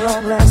 At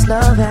long last,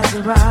 love has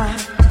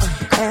arrived,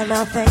 and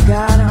I thank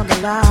God I'm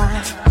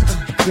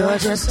alive. You're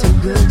just too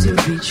good to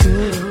be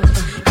true.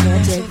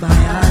 Can't take my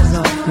eyes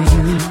off of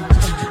you.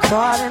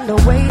 Caught in the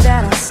way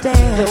that I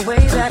stare.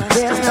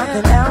 There's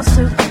nothing else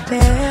to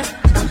compare.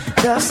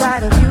 The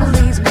sight of you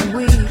leaves me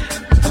weak.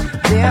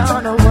 There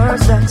are no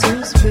words left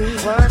to speak.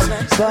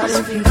 But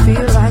if you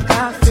feel like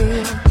I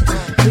feel,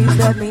 please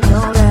let me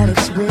know that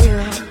it's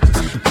real.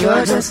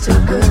 You're just too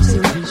good to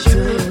be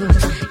true.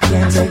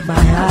 Can't take my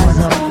eyes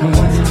off of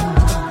you.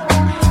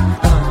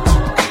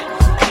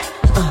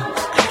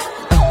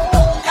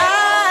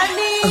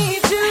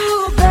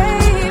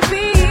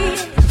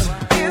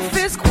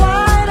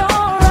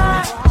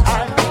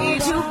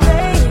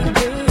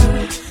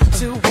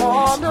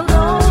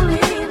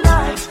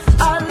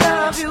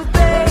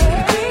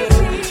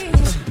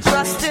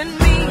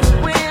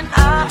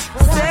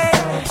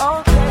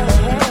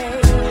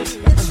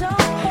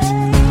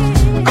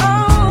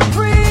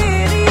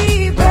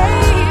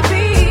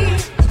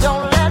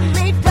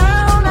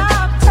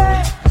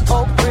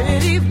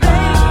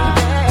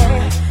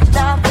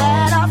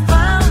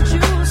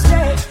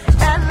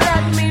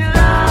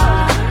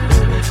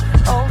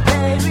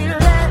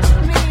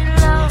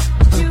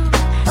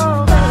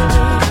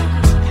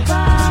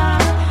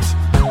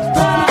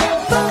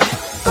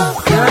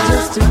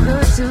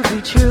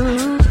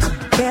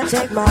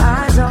 Take my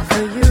eyes off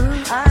of you.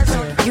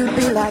 You'd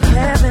be like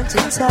heaven to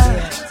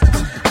touch.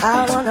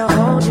 I wanna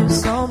hold you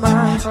so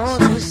much.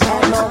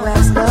 At long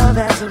last, love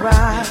has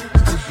arrived,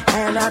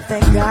 and I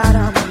thank God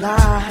I'm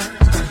alive.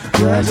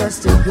 You're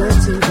just too good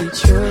to be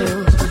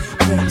true.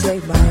 Can't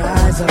take my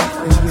eyes off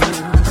of you.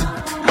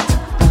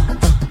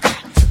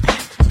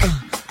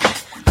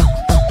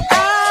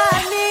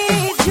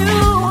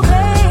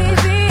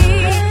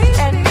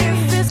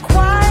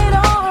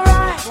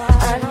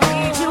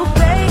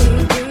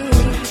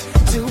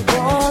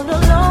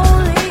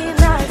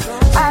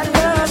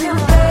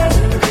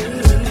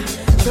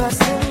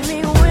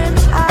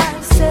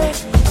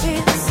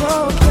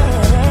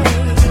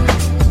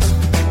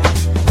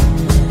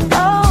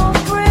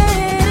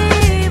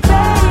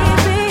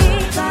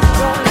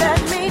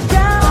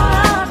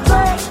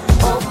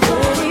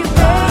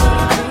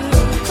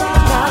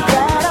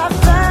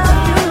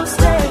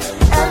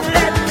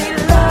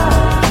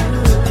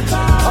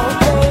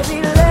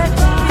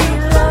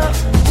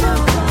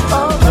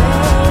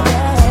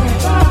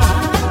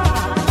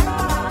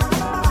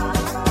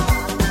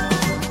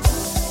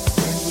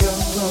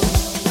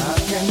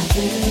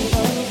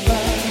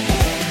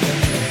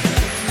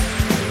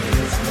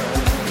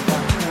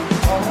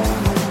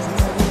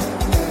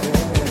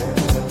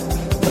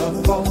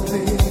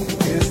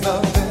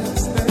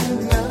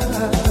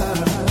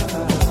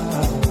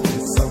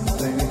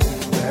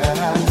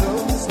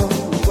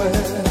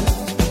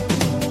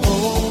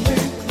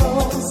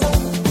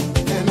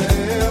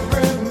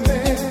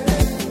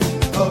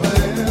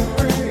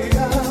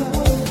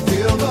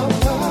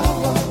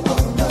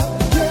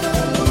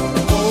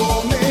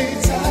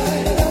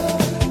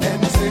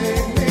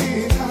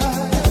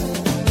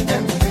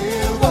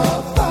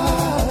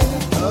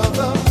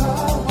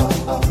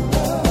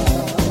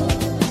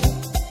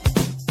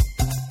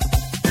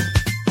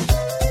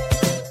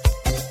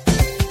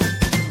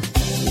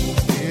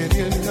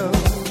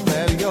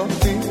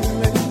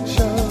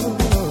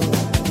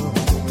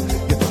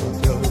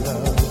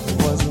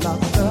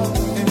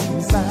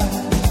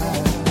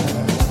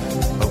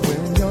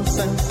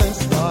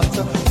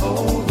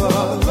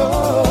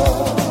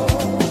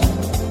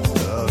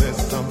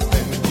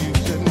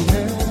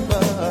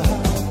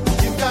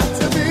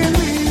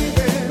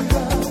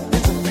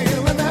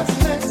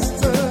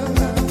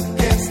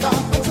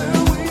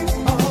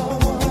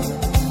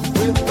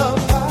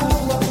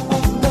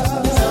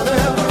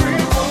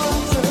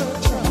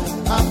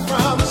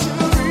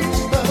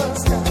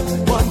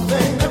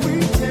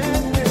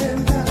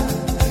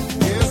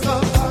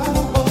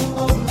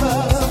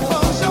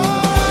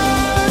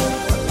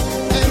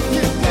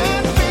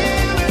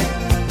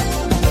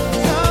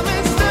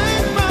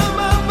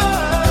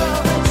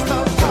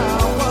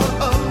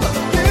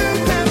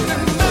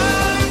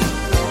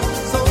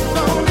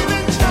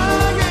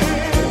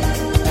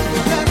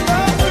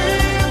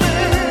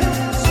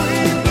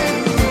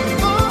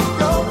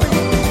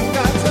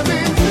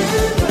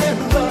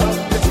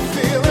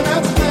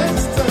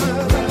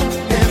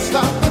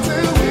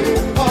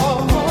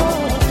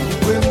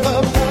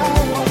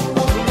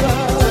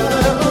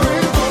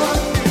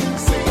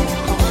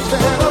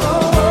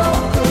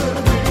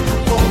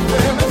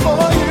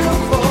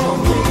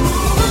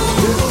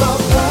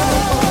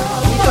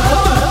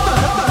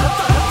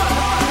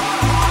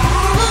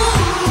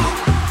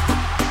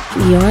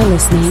 You're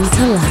listening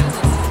to Love,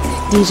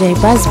 DJ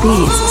Buzz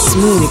B's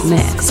smooth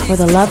mix for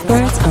the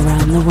lovebirds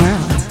around the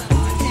world.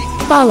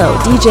 Follow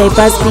DJ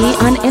Buzz B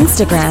on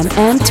Instagram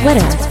and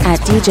Twitter at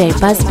DJ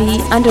Buzz B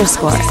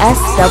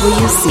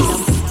 _SWC.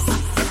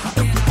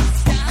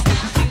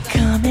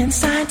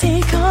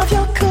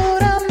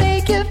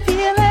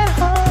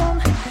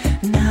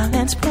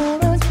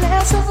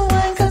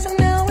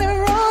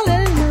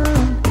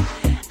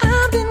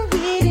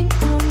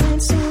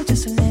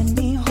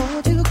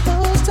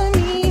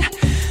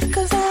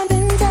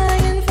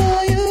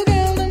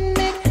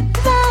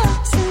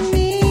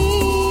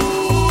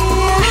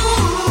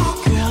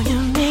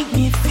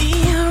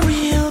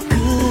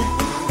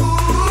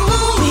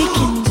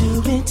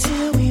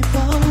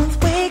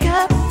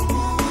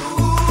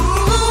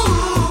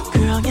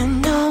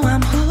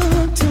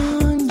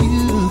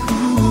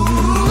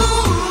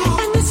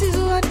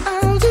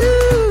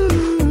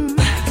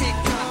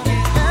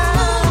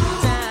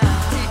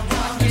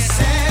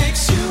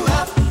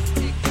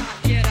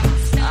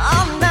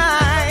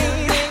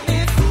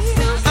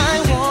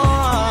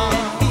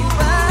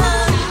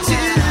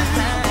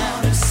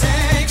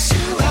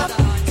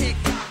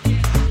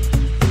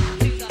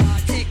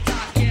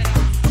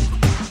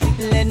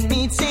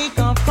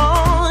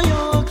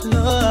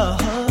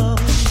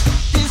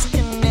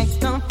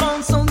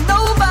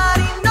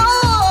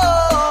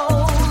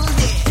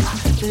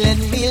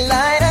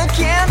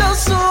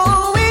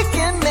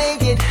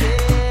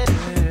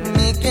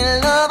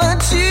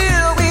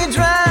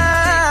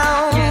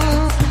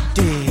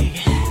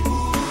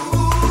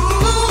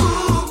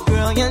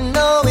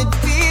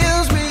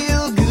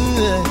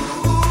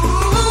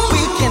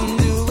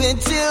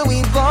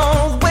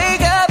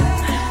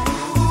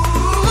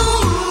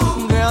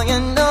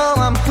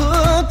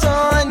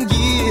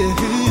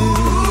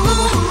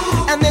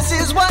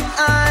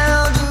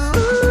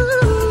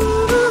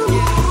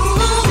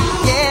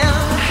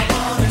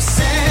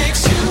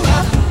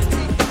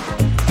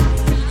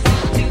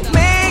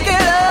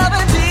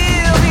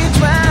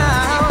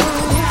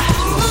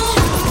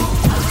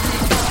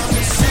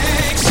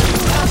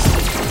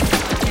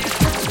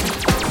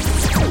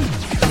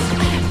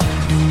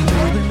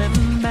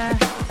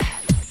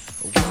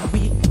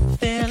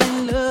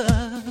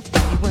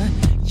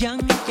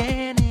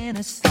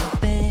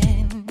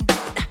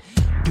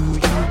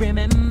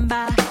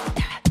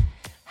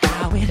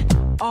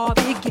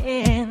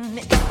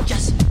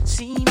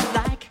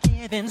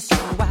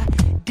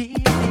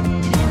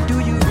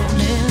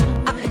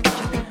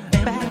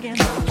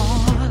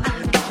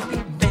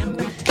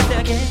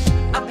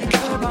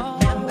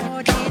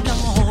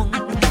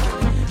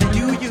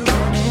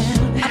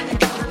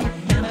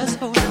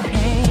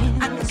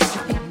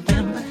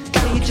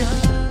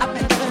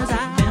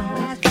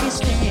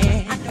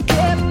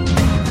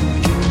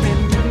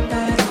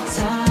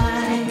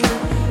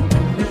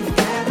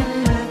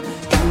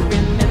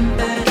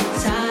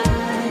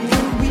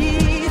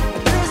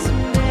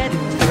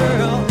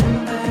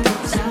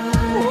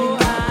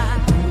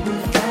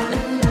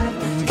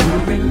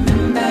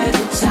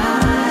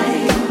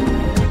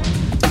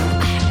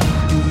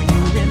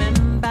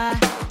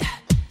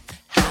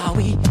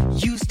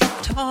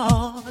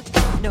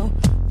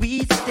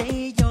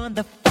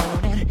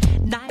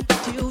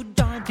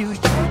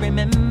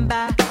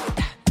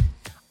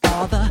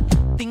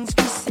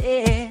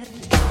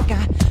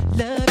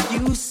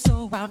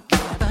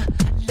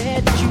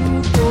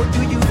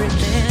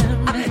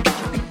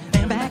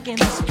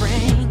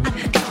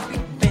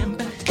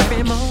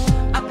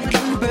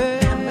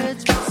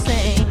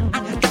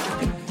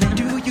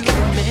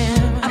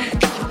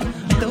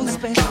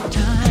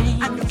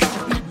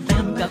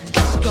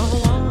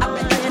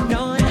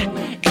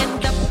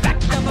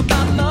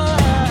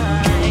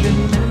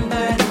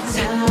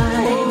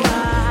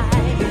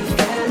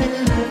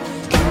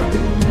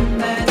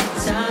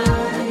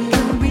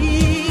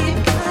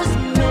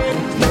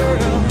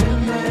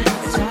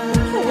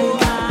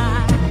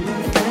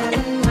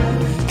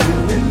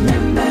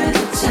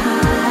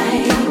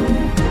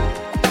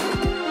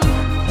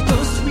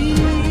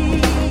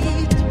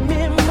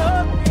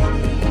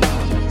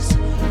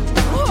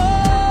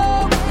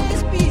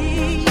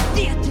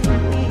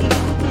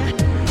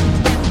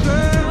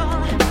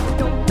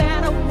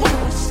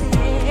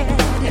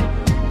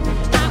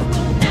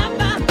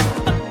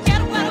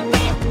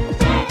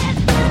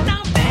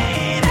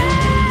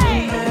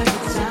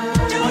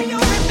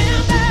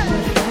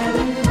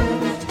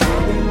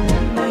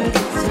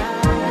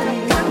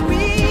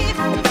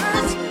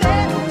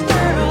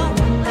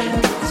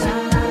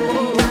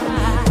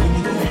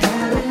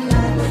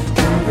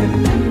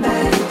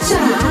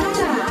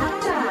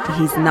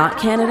 He's not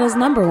Canada's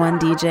number one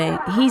DJ,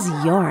 he's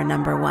your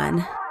number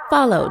one.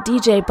 Follow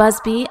DJ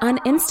Busby on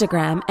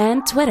Instagram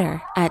and Twitter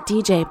at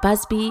DJ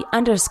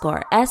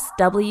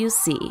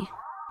Busby_SWC.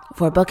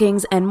 For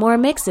bookings and more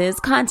mixes,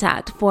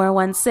 contact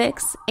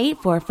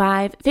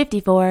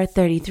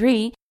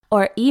 416-845-5433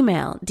 or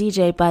email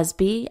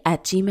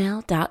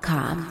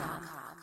djbusby@gmail.com.